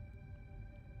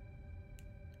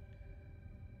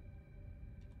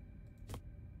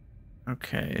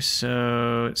 Okay,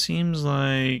 so it seems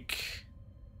like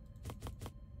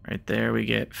right there we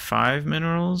get 5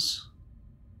 minerals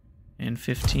and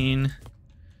 15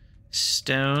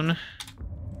 stone.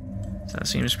 So that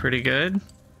seems pretty good.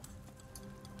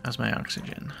 How's my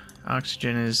oxygen?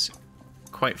 Oxygen is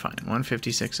quite fine,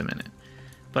 156 a minute.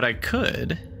 But I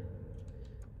could...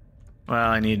 Well,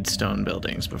 I need stone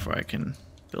buildings before I can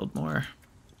build more.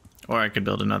 Or I could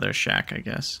build another shack, I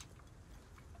guess.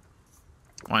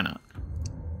 Why not?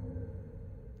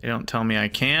 They don't tell me I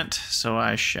can't, so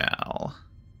I shall.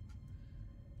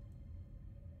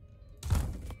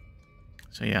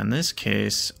 So yeah, in this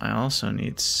case, I also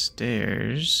need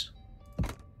stairs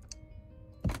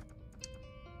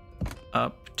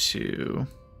up to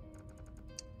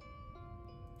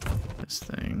this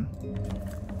thing.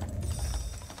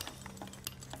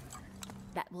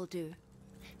 That will do.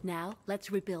 Now,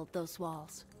 let's rebuild those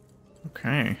walls.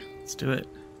 Okay, let's do it.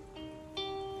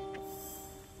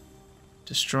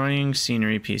 Destroying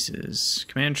scenery pieces.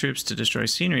 Command troops to destroy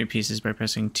scenery pieces by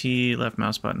pressing T, left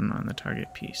mouse button on the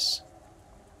target piece.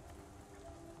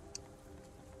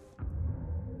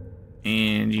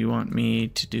 And you want me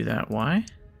to do that? Why?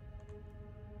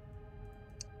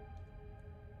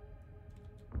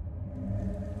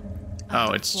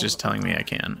 Oh, it's just telling me I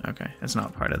can. Okay, that's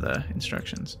not part of the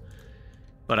instructions.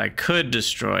 But I could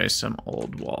destroy some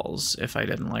old walls if I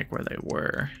didn't like where they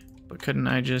were. But couldn't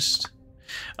I just...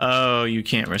 Oh, you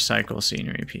can't recycle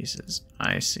scenery pieces.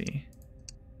 I see.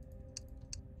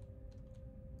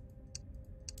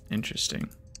 Interesting.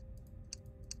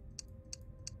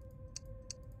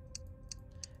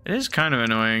 It is kind of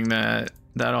annoying that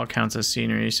that all counts as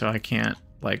scenery, so I can't,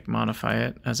 like, modify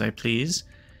it as I please.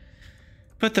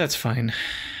 But that's fine.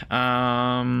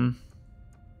 Oh,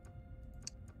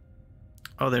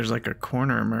 there's like a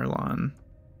corner Merlon.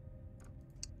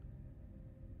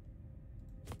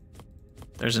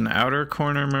 There's an outer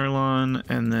corner Merlon,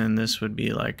 and then this would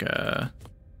be like an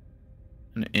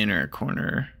inner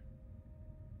corner.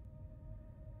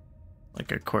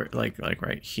 Like a court, like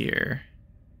right here.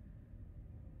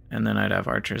 And then I'd have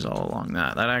archers all along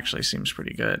that. That actually seems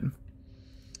pretty good.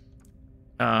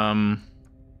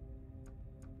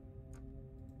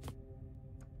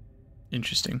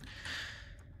 Interesting.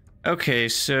 Okay,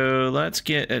 so let's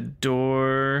get a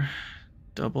door,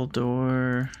 double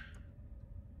door,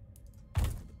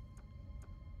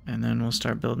 and then we'll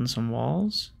start building some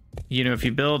walls. You know, if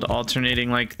you build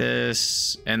alternating like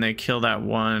this and they kill that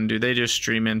one, do they just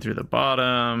stream in through the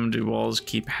bottom? Do walls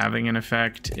keep having an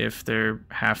effect if they're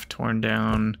half torn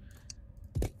down?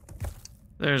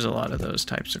 There's a lot of those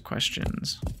types of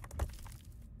questions.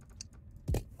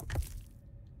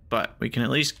 But we can at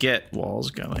least get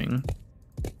walls going.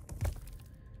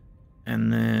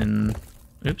 And then,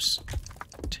 oops,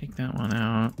 take that one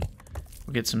out.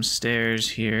 We'll get some stairs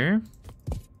here.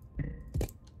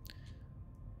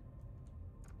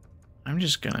 I'm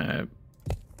just gonna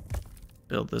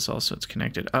build this all so it's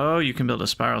connected. Oh, you can build a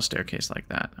spiral staircase like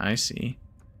that. I see.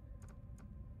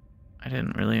 I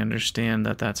didn't really understand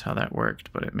that that's how that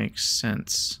worked, but it makes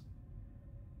sense.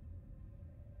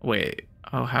 Wait,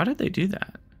 oh, how did they do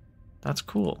that? That's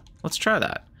cool. Let's try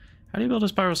that. How do you build a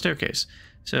spiral staircase?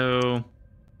 So,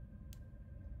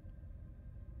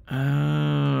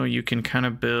 oh, you can kind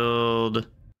of build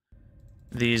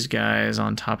these guys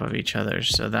on top of each other.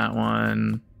 So that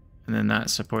one, and then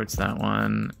that supports that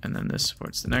one, and then this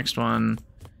supports the next one.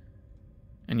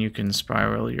 And you can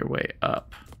spiral your way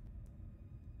up.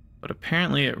 But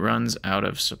apparently it runs out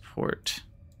of support,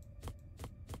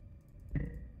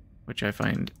 which I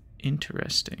find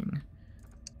interesting.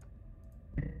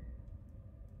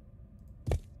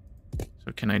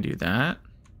 So can I do that?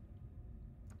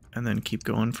 And then keep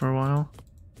going for a while?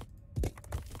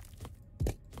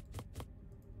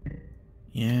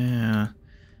 Yeah.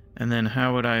 And then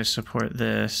how would I support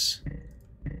this?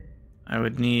 I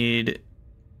would need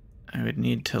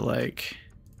to like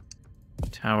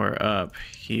tower up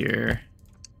here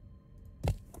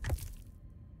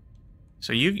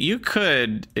So you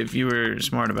could, if you were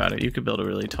smart about it, you could build a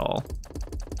really tall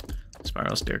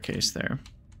spiral staircase there.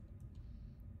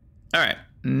 All right,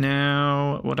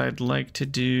 now what I'd like to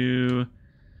do,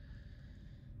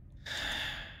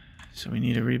 so we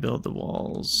need to rebuild the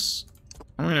walls.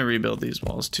 I'm gonna rebuild these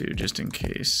walls too, just in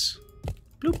case.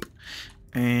 Bloop.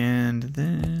 And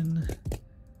then,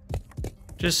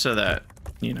 just so that,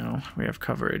 you know, we have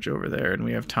coverage over there and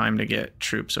we have time to get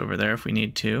troops over there if we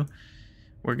need to.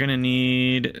 We're gonna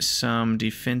need some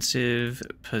defensive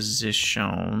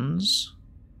positions.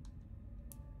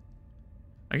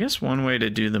 I guess one way to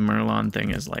do the Merlon thing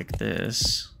is like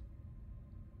this.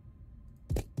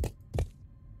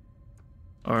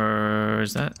 Or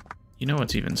is that, you know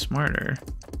what's even smarter?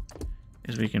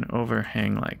 Is we can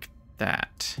overhang like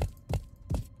that.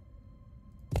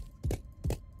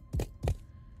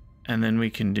 And then we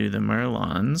can do the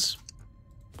Merlons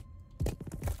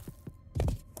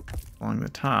along the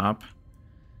top.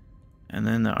 And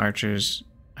then the archers,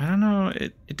 I don't know,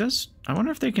 it does, I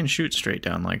wonder if they can shoot straight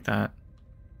down like that.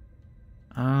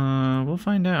 We'll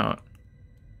find out.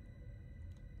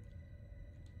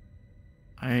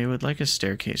 I would like a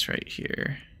staircase right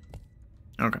here.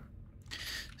 Okay.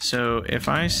 So if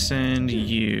I send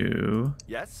you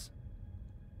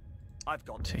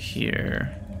to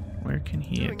here, where can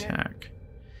he attack?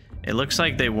 It looks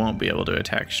like they won't be able to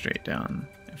attack straight down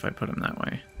if I put him that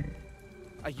way.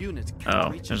 A unit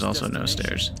Oh, there's also no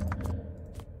stairs.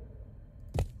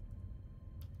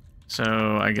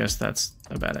 So I guess that's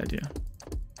a bad idea.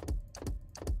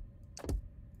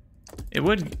 It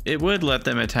would let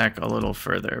them attack a little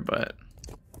further, but...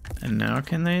 And now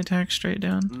can they attack straight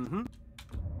down?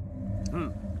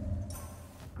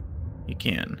 You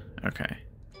can. Okay.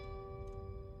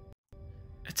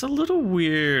 It's a little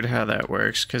weird how that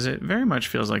works, because it very much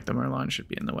feels like the Merlon should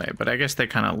be in the way, but I guess they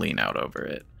kind of lean out over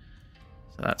it.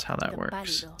 So that's how that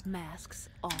works. Masks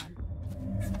on.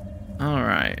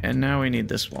 Alright, and now we need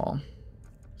this wall.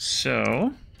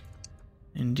 So...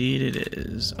 Indeed it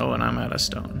is. Oh, and I'm out of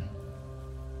stone.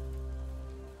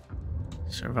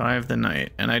 Survive the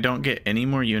night. And I don't get any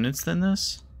more units than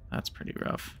this? That's pretty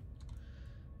rough.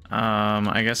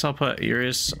 I guess I'll put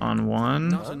Iris on one.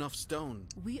 Not enough stone.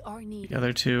 We are needed. The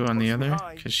other two on the other,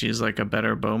 because she's like a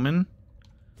better bowman.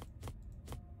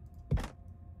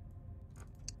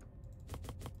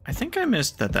 I think I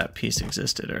missed that piece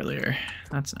existed earlier.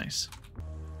 That's nice.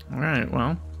 Alright,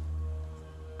 well.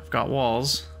 I've got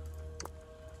walls.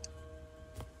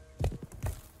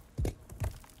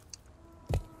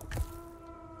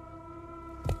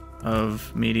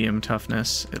 Of medium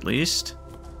toughness, at least.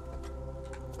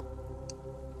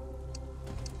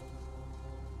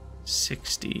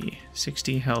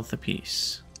 60 health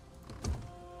apiece.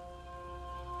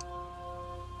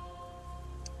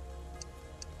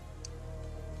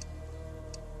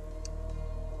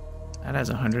 That has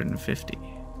 150.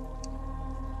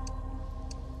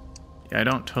 Yeah, I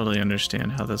don't totally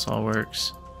understand how this all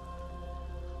works.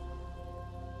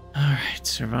 Alright,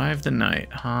 survive the night,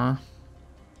 huh?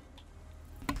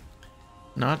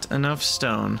 Not enough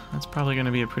stone. That's probably going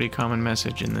to be a pretty common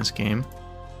message in this game.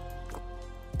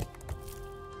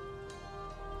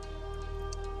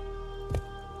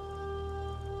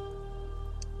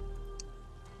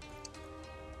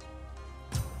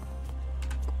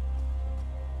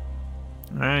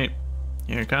 Alright,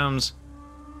 here it comes.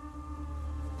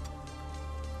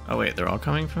 Oh wait, they're all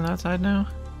coming from that side now?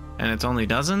 And it's only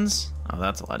dozens? Oh,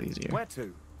 that's a lot easier. Where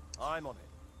to? I'm on it.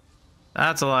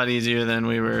 That's a lot easier than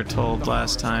we were told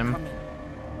last time.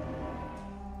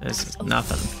 This is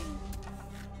nothing.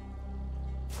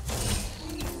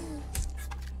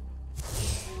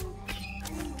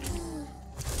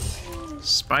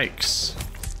 Spikes.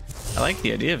 I like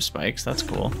the idea of spikes, that's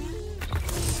cool.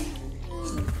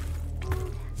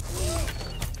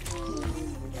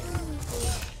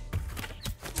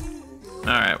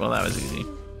 Alright, well that was easy.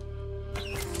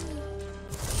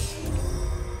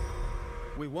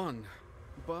 We won,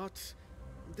 but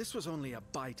this was only a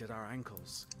bite at our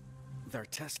ankles. They're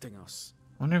testing us.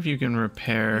 Wonder if you can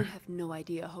repair You have no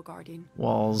idea, Hogardian.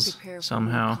 walls Prepare for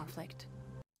somehow. more conflict.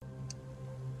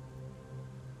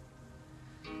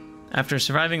 After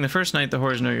surviving the first night, the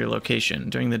Hordes know your location.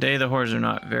 During the day, the Hordes are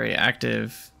not very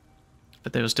active,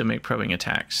 but they will still make probing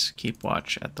attacks. Keep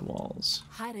watch at the walls.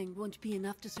 Hiding won't be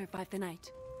enough to survive the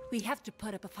night. We have to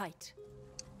put up a fight.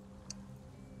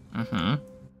 I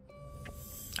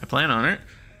plan on it.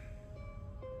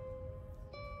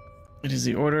 It is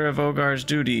the Order of Ogar's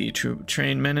duty to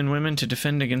train men and women to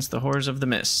defend against the Horrors of the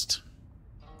Mist.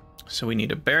 So we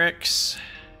need a barracks,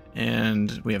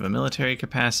 and we have a military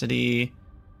capacity.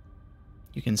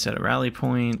 You can set a rally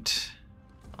point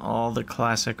all the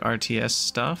classic RTS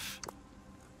stuff.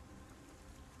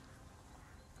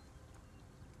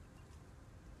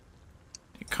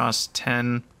 It costs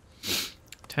 10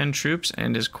 troops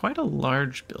and is quite a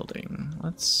large building.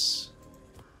 I'm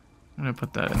gonna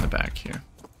put that in the back here.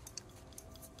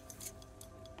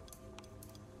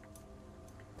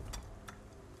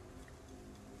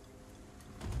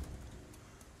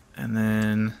 And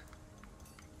then,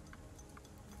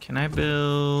 can I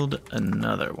build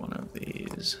another one of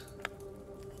these?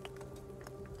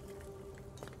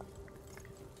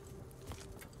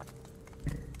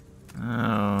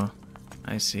 Oh,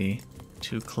 I see.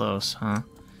 Too close, huh?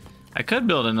 I could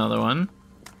build another one.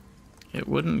 It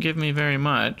wouldn't give me very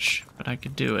much, but I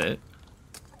could do it.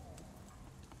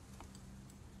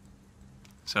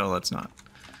 So let's not.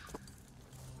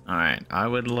 Alright, I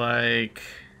would like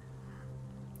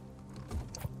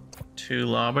 2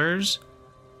 lobbers.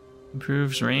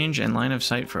 Improves range and line of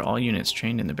sight for all units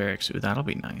trained in the barracks. Ooh, that'll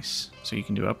be nice. So you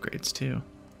can do upgrades too.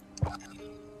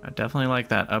 I definitely like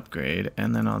that upgrade,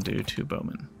 and then I'll do 2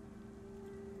 bowmen.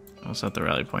 I'll set the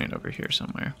rally point over here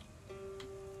somewhere.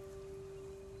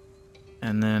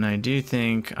 And then I do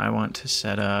think I want to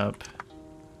set up...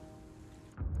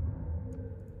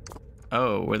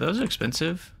 Oh, were those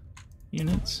expensive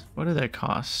units? What do they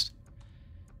cost?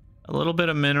 A little bit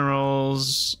of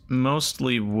minerals,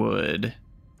 mostly wood.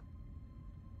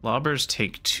 Lobbers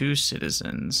take 2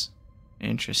 citizens.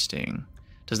 Interesting.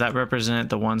 Does that represent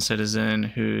the 1 citizen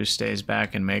who stays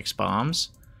back and makes bombs?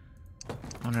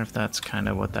 I wonder if that's kind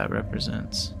of what that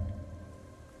represents.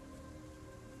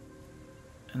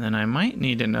 And then I might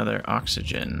need another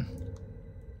oxygen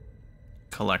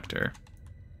collector.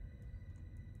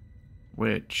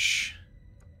 Which,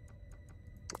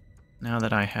 now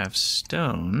that I have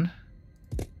stone,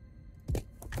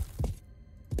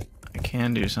 I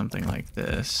can do something like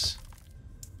this.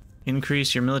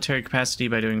 Increase your military capacity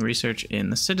by doing research in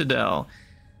the Citadel.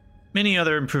 Many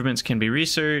other improvements can be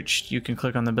researched. You can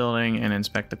click on the building and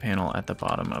inspect the panel at the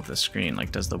bottom of the screen.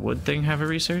 Like, does the wood thing have a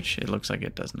research? It looks like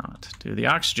it does not. Do the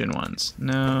oxygen ones?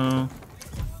 No.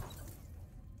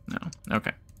 No.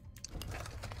 Okay.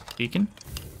 Beacon?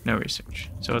 No research.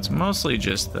 So it's mostly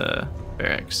just the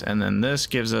barracks. And then this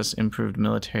gives us improved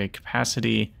military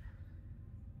capacity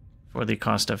for the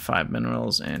cost of 5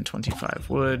 minerals and 25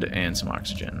 wood and some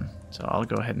oxygen. So I'll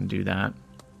go ahead and do that.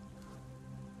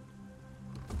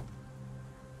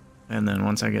 And then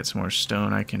once I get some more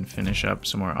stone, I can finish up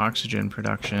some more oxygen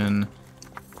production.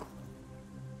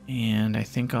 And I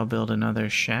think I'll build another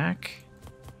shack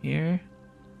here.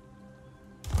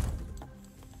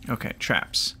 Okay,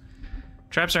 traps.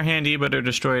 Traps are handy, but are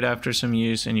destroyed after some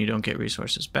use and you don't get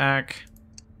resources back.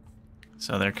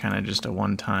 So they're kind of just a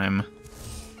one-time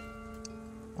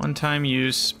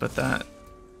use, but that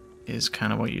is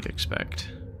kind of what you'd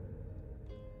expect.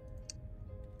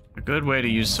 A good way to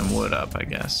use some wood up, I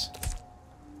guess.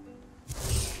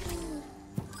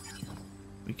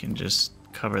 We can just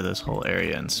cover this whole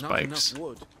area in spikes.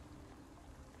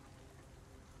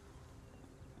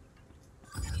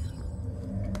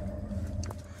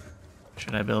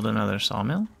 Should I build another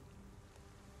sawmill?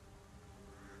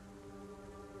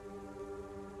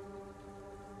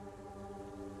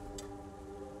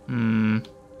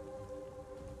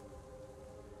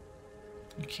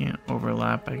 You can't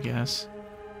overlap, I guess.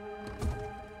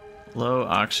 Low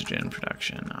oxygen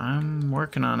production. I'm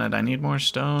working on it. I need more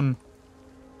stone.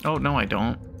 Oh, no, I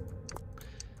don't.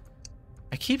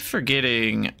 I keep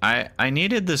forgetting. I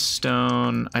needed the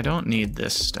stone. I don't need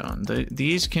this stone.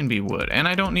 These can be wood. And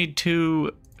I don't need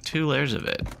two layers of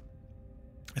it.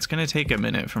 It's going to take a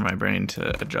minute for my brain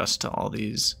to adjust to all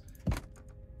these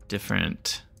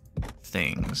different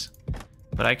things.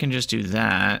 But I can just do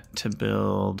that to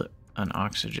build an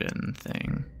oxygen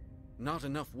thing. Not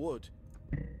enough wood.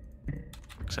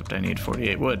 Except I need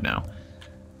 48 wood now.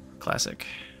 Classic.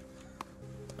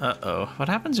 Uh-oh. What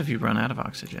happens if you run out of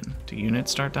oxygen? Do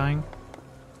units start dying?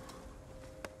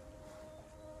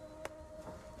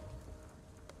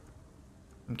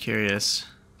 I'm curious.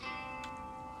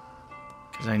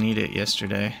 Because I need it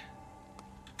yesterday.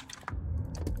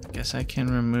 I guess I can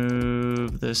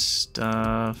remove this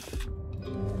stuff.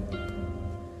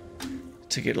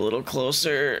 To get a little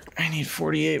closer, I need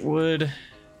 48 wood.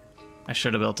 I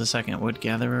should have built a second wood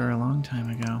gatherer a long time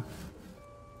ago.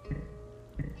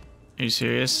 Are you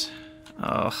serious?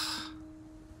 Ugh.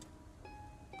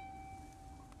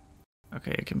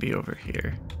 Okay, it can be over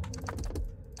here.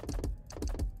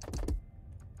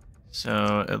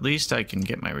 So at least I can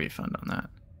get my refund on that.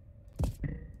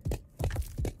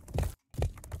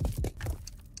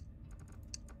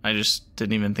 I just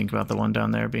didn't even think about the one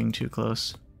down there being too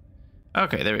close.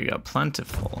 Okay, there we go.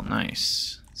 Plentiful.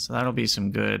 Nice. So that'll be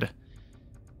some good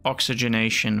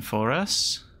oxygenation for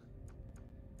us.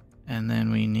 And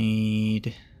then we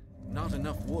need... Not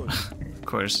enough wood. Of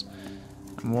course.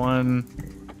 One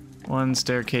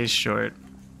staircase short.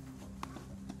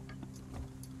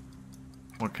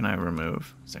 What can I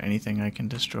remove? Is there anything I can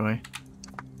destroy?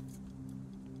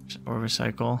 Or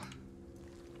recycle?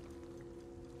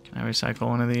 Can I recycle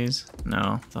one of these?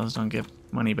 No, those don't give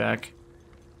money back.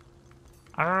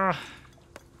 Ah,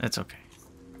 it's okay.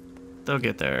 They'll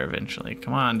get there eventually.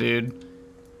 Come on, dude.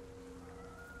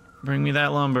 Bring me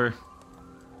that lumber.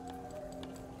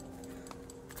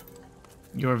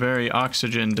 Your very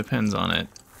oxygen depends on it.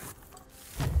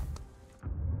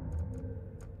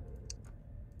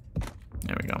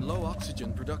 There we go. Low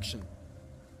oxygen production.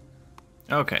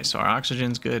 Okay, so our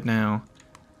oxygen's good now.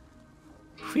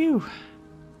 Phew.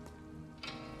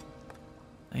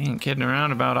 They ain't kidding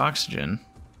around about oxygen.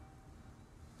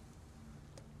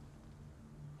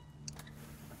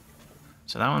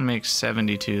 So that one makes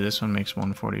 72, this one makes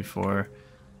 144.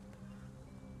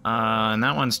 And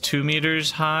that one's 2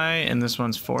 meters high, and this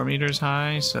one's 4 meters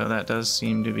high, so that does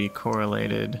seem to be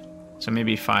correlated. So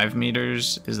maybe 5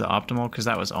 meters is the optimal, because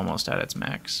that was almost at its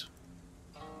max.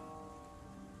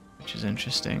 Which is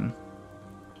interesting.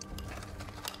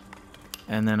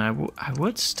 And then I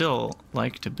would still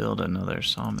like to build another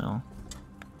sawmill,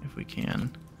 if we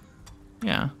can.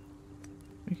 Yeah,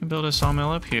 we can build a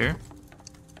sawmill up here.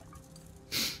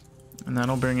 And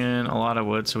that'll bring in a lot of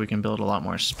wood so we can build a lot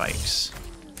more spikes,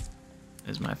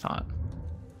 is my thought.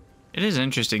 It is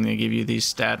interesting they give you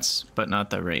these stats, but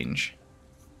not the range.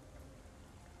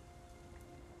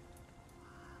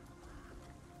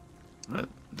 But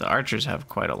the archers have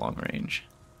quite a long range.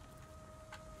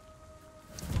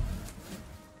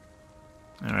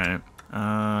 Alright.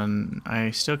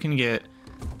 I still can get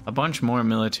a bunch more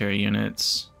military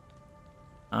units.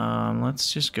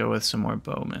 Let's just go with some more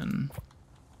bowmen.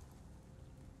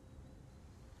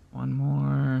 One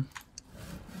more.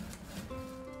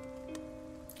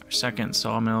 Our second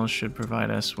sawmill should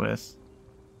provide us with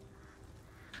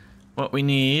what we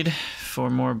need for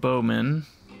more bowmen.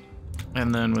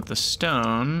 And then with the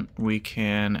stone, we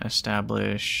can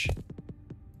establish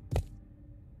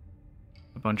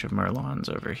a bunch of merlons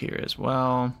over here as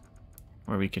well,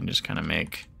 where we can just kind of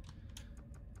make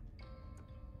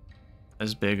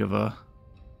as big of a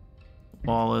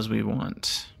wall as we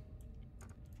want.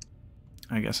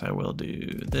 I guess I will do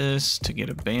this to get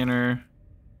a banner.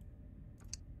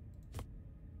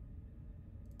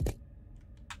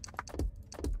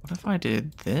 What if I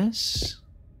did this?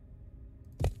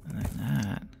 And then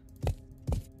that.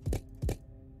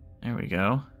 There we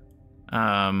go.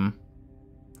 And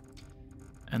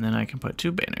then I can put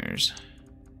 2 banners.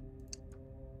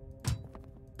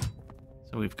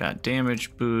 So we've got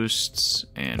damage boosts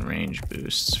and range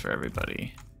boosts for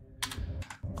everybody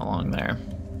along there.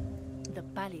 The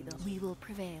Pálido, we will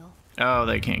prevail. Oh,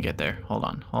 they can't get there. Hold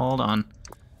on, hold on.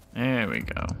 There we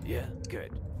go. Yeah,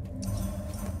 good.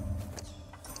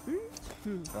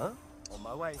 Huh? On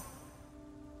my way.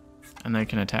 And they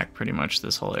can attack pretty much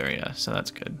this whole area, so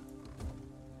that's good.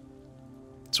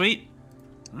 Sweet.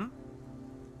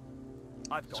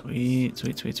 Sweet,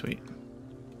 sweet, sweet, sweet.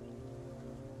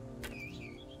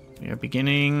 We are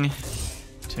beginning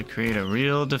to create a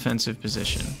real defensive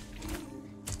position.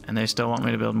 And they still want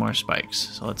me to build more spikes,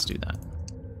 so let's do that.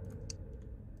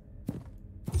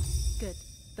 Good.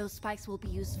 Those spikes will be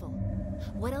useful.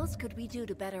 What else could we do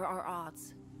to better our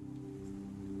odds?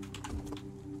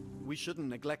 We shouldn't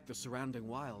neglect the surrounding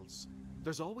wilds.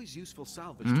 There's always useful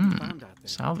salvage to be found out there.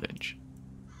 Salvage.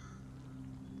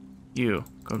 You,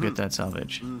 go get that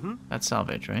salvage. That's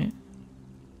salvage, right?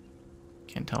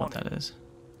 Can't tell what that is.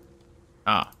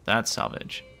 Ah, that's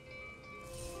salvage.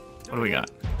 What do we got?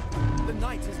 The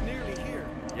night is nearly here.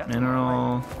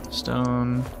 Mineral,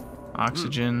 stone,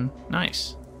 oxygen.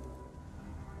 Nice.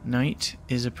 Night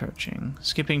is approaching.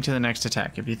 Skipping to the next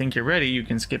attack. If you think you're ready, you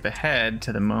can skip ahead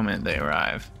to the moment they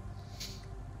arrive.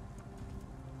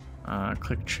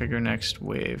 Click trigger next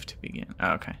wave to begin.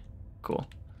 Oh, okay, cool.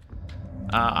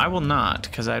 I will not,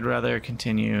 because I'd rather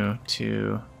continue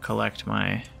to collect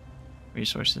my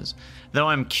resources. Though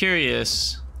I'm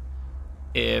curious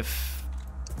if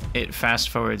it fast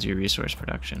forwards your resource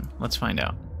production. Let's find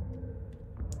out.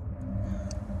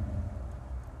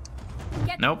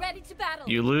 Nope. Ready to battle.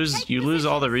 You lose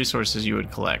all the resources you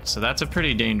would collect, so that's a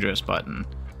pretty dangerous button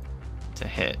to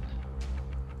hit.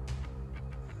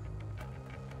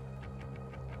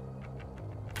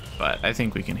 But I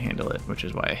think we can handle it, which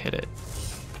is why I hit it.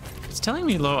 It's telling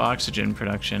me low oxygen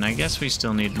production. I guess we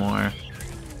still need more.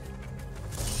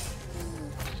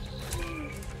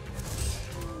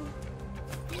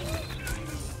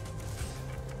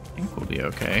 be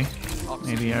okay.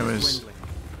 Maybe I was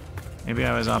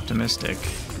optimistic.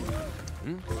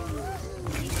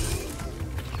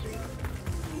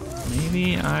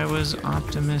 Maybe I was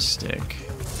optimistic.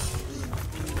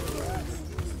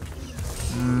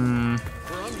 We're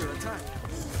under attack.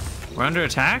 We're under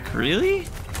attack? Really?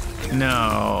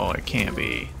 No, it can't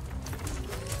be.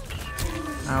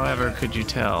 However, could you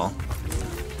tell?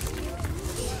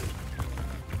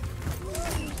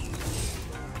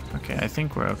 Okay, I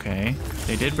think we're okay.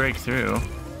 They did break through.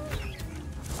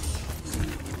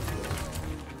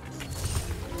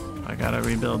 I gotta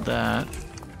rebuild that.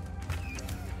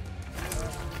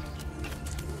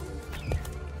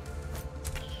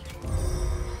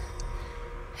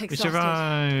 We Exhausted.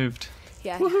 survived!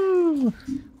 Yeah. Woohoo!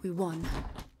 We won.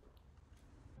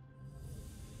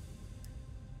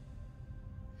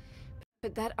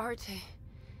 But that art,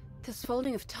 this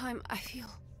folding of time, I feel...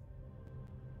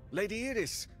 Lady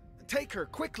Iris, take her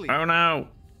quickly. Oh no!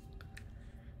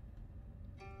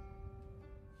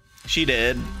 She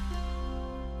did.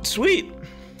 Sweet!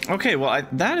 Okay, well,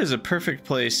 that is a perfect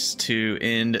place to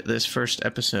end this first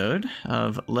episode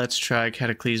of Let's Try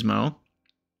Cataclismo.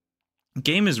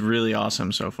 Game is really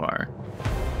awesome so far.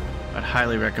 I'd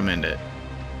highly recommend it.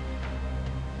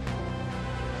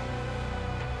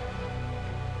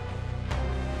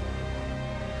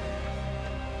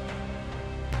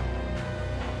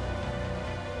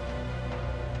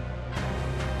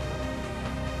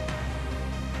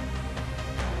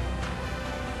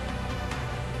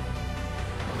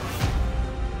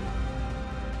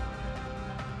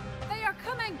 They are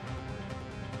coming!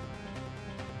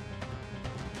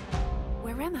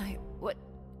 Where am I? What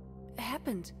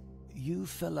happened? You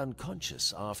fell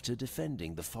unconscious after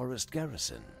defending the forest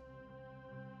garrison.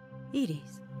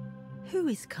 Iris, who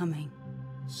is coming?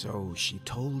 So she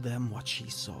told them what she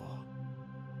saw.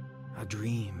 A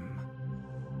dream.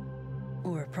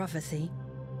 Or a prophecy?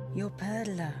 Your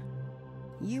Perla.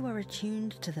 You are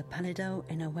attuned to the Palido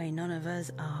in a way none of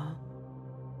us are.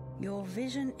 Your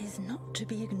vision is not to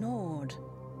be ignored.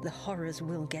 The horrors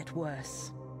will get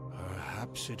worse.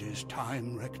 Perhaps it is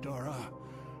time, Rectora,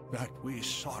 that we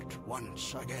sought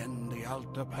once again the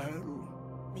Alta Pearl.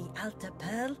 The Alta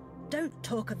Pearl? Don't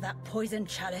talk of that poison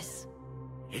chalice.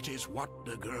 It is what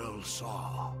the girl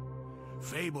saw,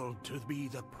 fabled to be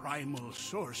the primal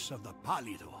source of the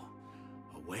Palido,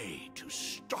 a way to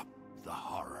stop the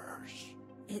horrors.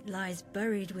 It lies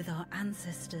buried with our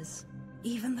ancestors.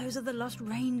 Even those of the Lost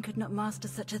Rain could not master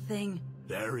such a thing.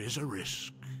 There is a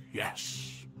risk,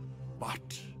 yes,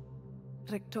 but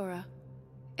Rectora,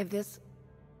 if this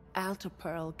Alta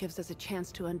Pearl gives us a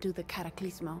chance to undo the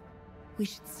Cataclismo, we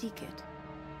should seek it.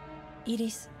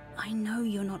 Iris, I know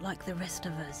you're not like the rest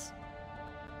of us.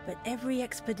 But every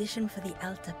expedition for the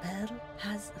Alta Pearl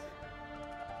has...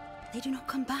 They do not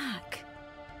come back.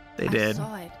 They I did.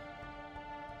 saw it.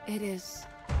 It is...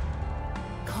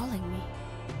 calling me.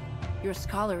 Your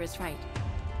scholar is right.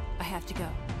 I have to go.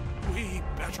 we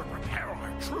better prepare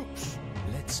our troops.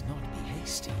 Let's not be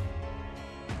hasty.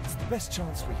 It's the best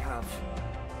chance we have.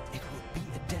 It will be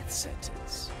a death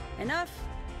sentence. Enough!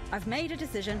 I've made a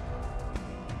decision.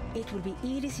 It will be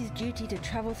Iris's duty to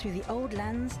travel through the old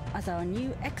lands as our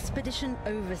new expedition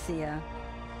overseer.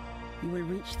 You will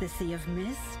reach the Sea of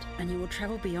Mist, and you will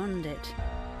travel beyond it,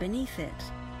 beneath it,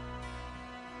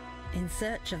 in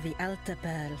search of the Alta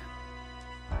Pearl.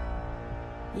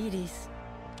 Iris,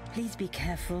 please be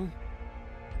careful.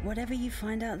 Whatever you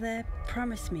find out there,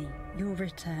 promise me you'll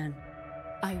return.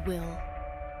 I will.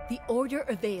 The order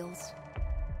avails.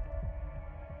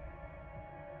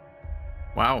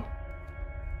 Wow.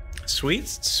 Sweet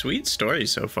story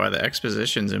so far. The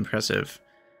exposition's impressive.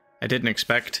 I didn't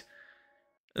expect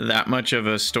that much of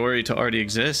a story to already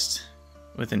exist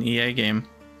with an EA game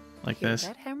like Hear this.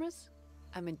 that, Hammers?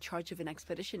 I'm in charge of an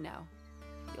expedition now.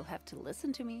 You'll have to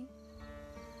listen to me.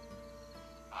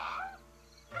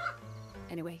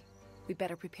 Anyway, we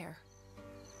better prepare.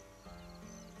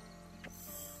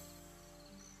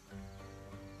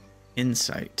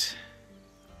 Insight.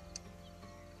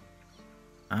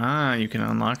 Ah, you can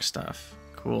unlock stuff.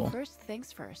 Cool. First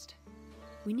things first.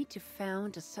 We need to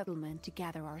found a settlement to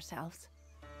gather ourselves.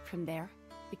 From there,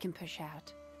 we can push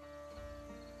out.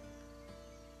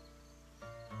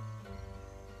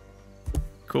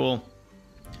 Cool.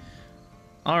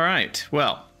 All right.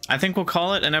 Well, I think we'll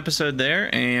call it an episode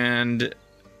there, and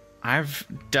I've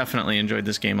definitely enjoyed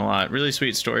this game a lot. Really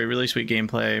sweet story, really sweet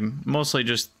gameplay. Mostly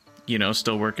just, you know,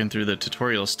 still working through the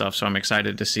tutorial stuff, so I'm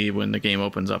excited to see when the game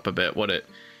opens up a bit what it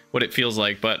feels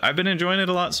like. But I've been enjoying it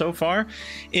a lot so far.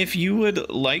 If you would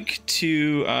like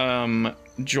to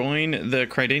join the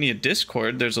Cridania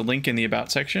Discord, there's a link in the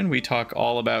About section. We talk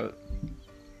all about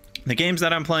the games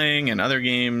that I'm playing and other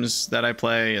games that I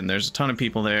play, and there's a ton of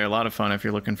people there. A lot of fun if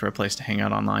you're looking for a place to hang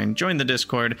out online. Join the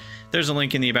Discord. There's a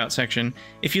link in the About section.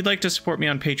 If you'd like to support me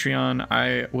on Patreon,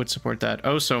 I would support that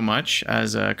oh so much.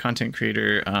 As a content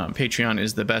creator, Patreon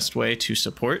is the best way to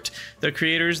support the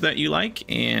creators that you like,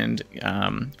 and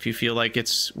if you feel like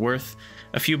it's worth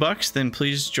a few bucks, then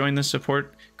please join the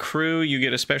support crew. You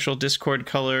get a special Discord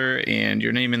color and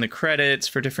your name in the credits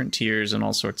for different tiers and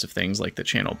all sorts of things, like the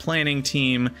channel planning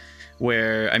team,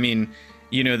 where, I mean,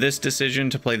 you know, this decision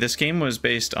to play this game was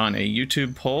based on a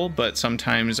YouTube poll, but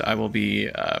sometimes I will be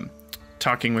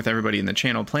talking with everybody in the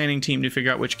channel planning team to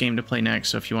figure out which game to play next.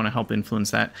 So if you want to help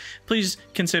influence that, please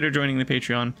consider joining the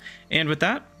Patreon. And with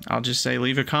that, I'll just say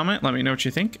leave a comment, let me know what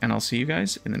you think, and I'll see you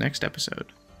guys in the next episode.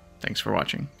 Thanks for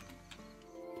watching.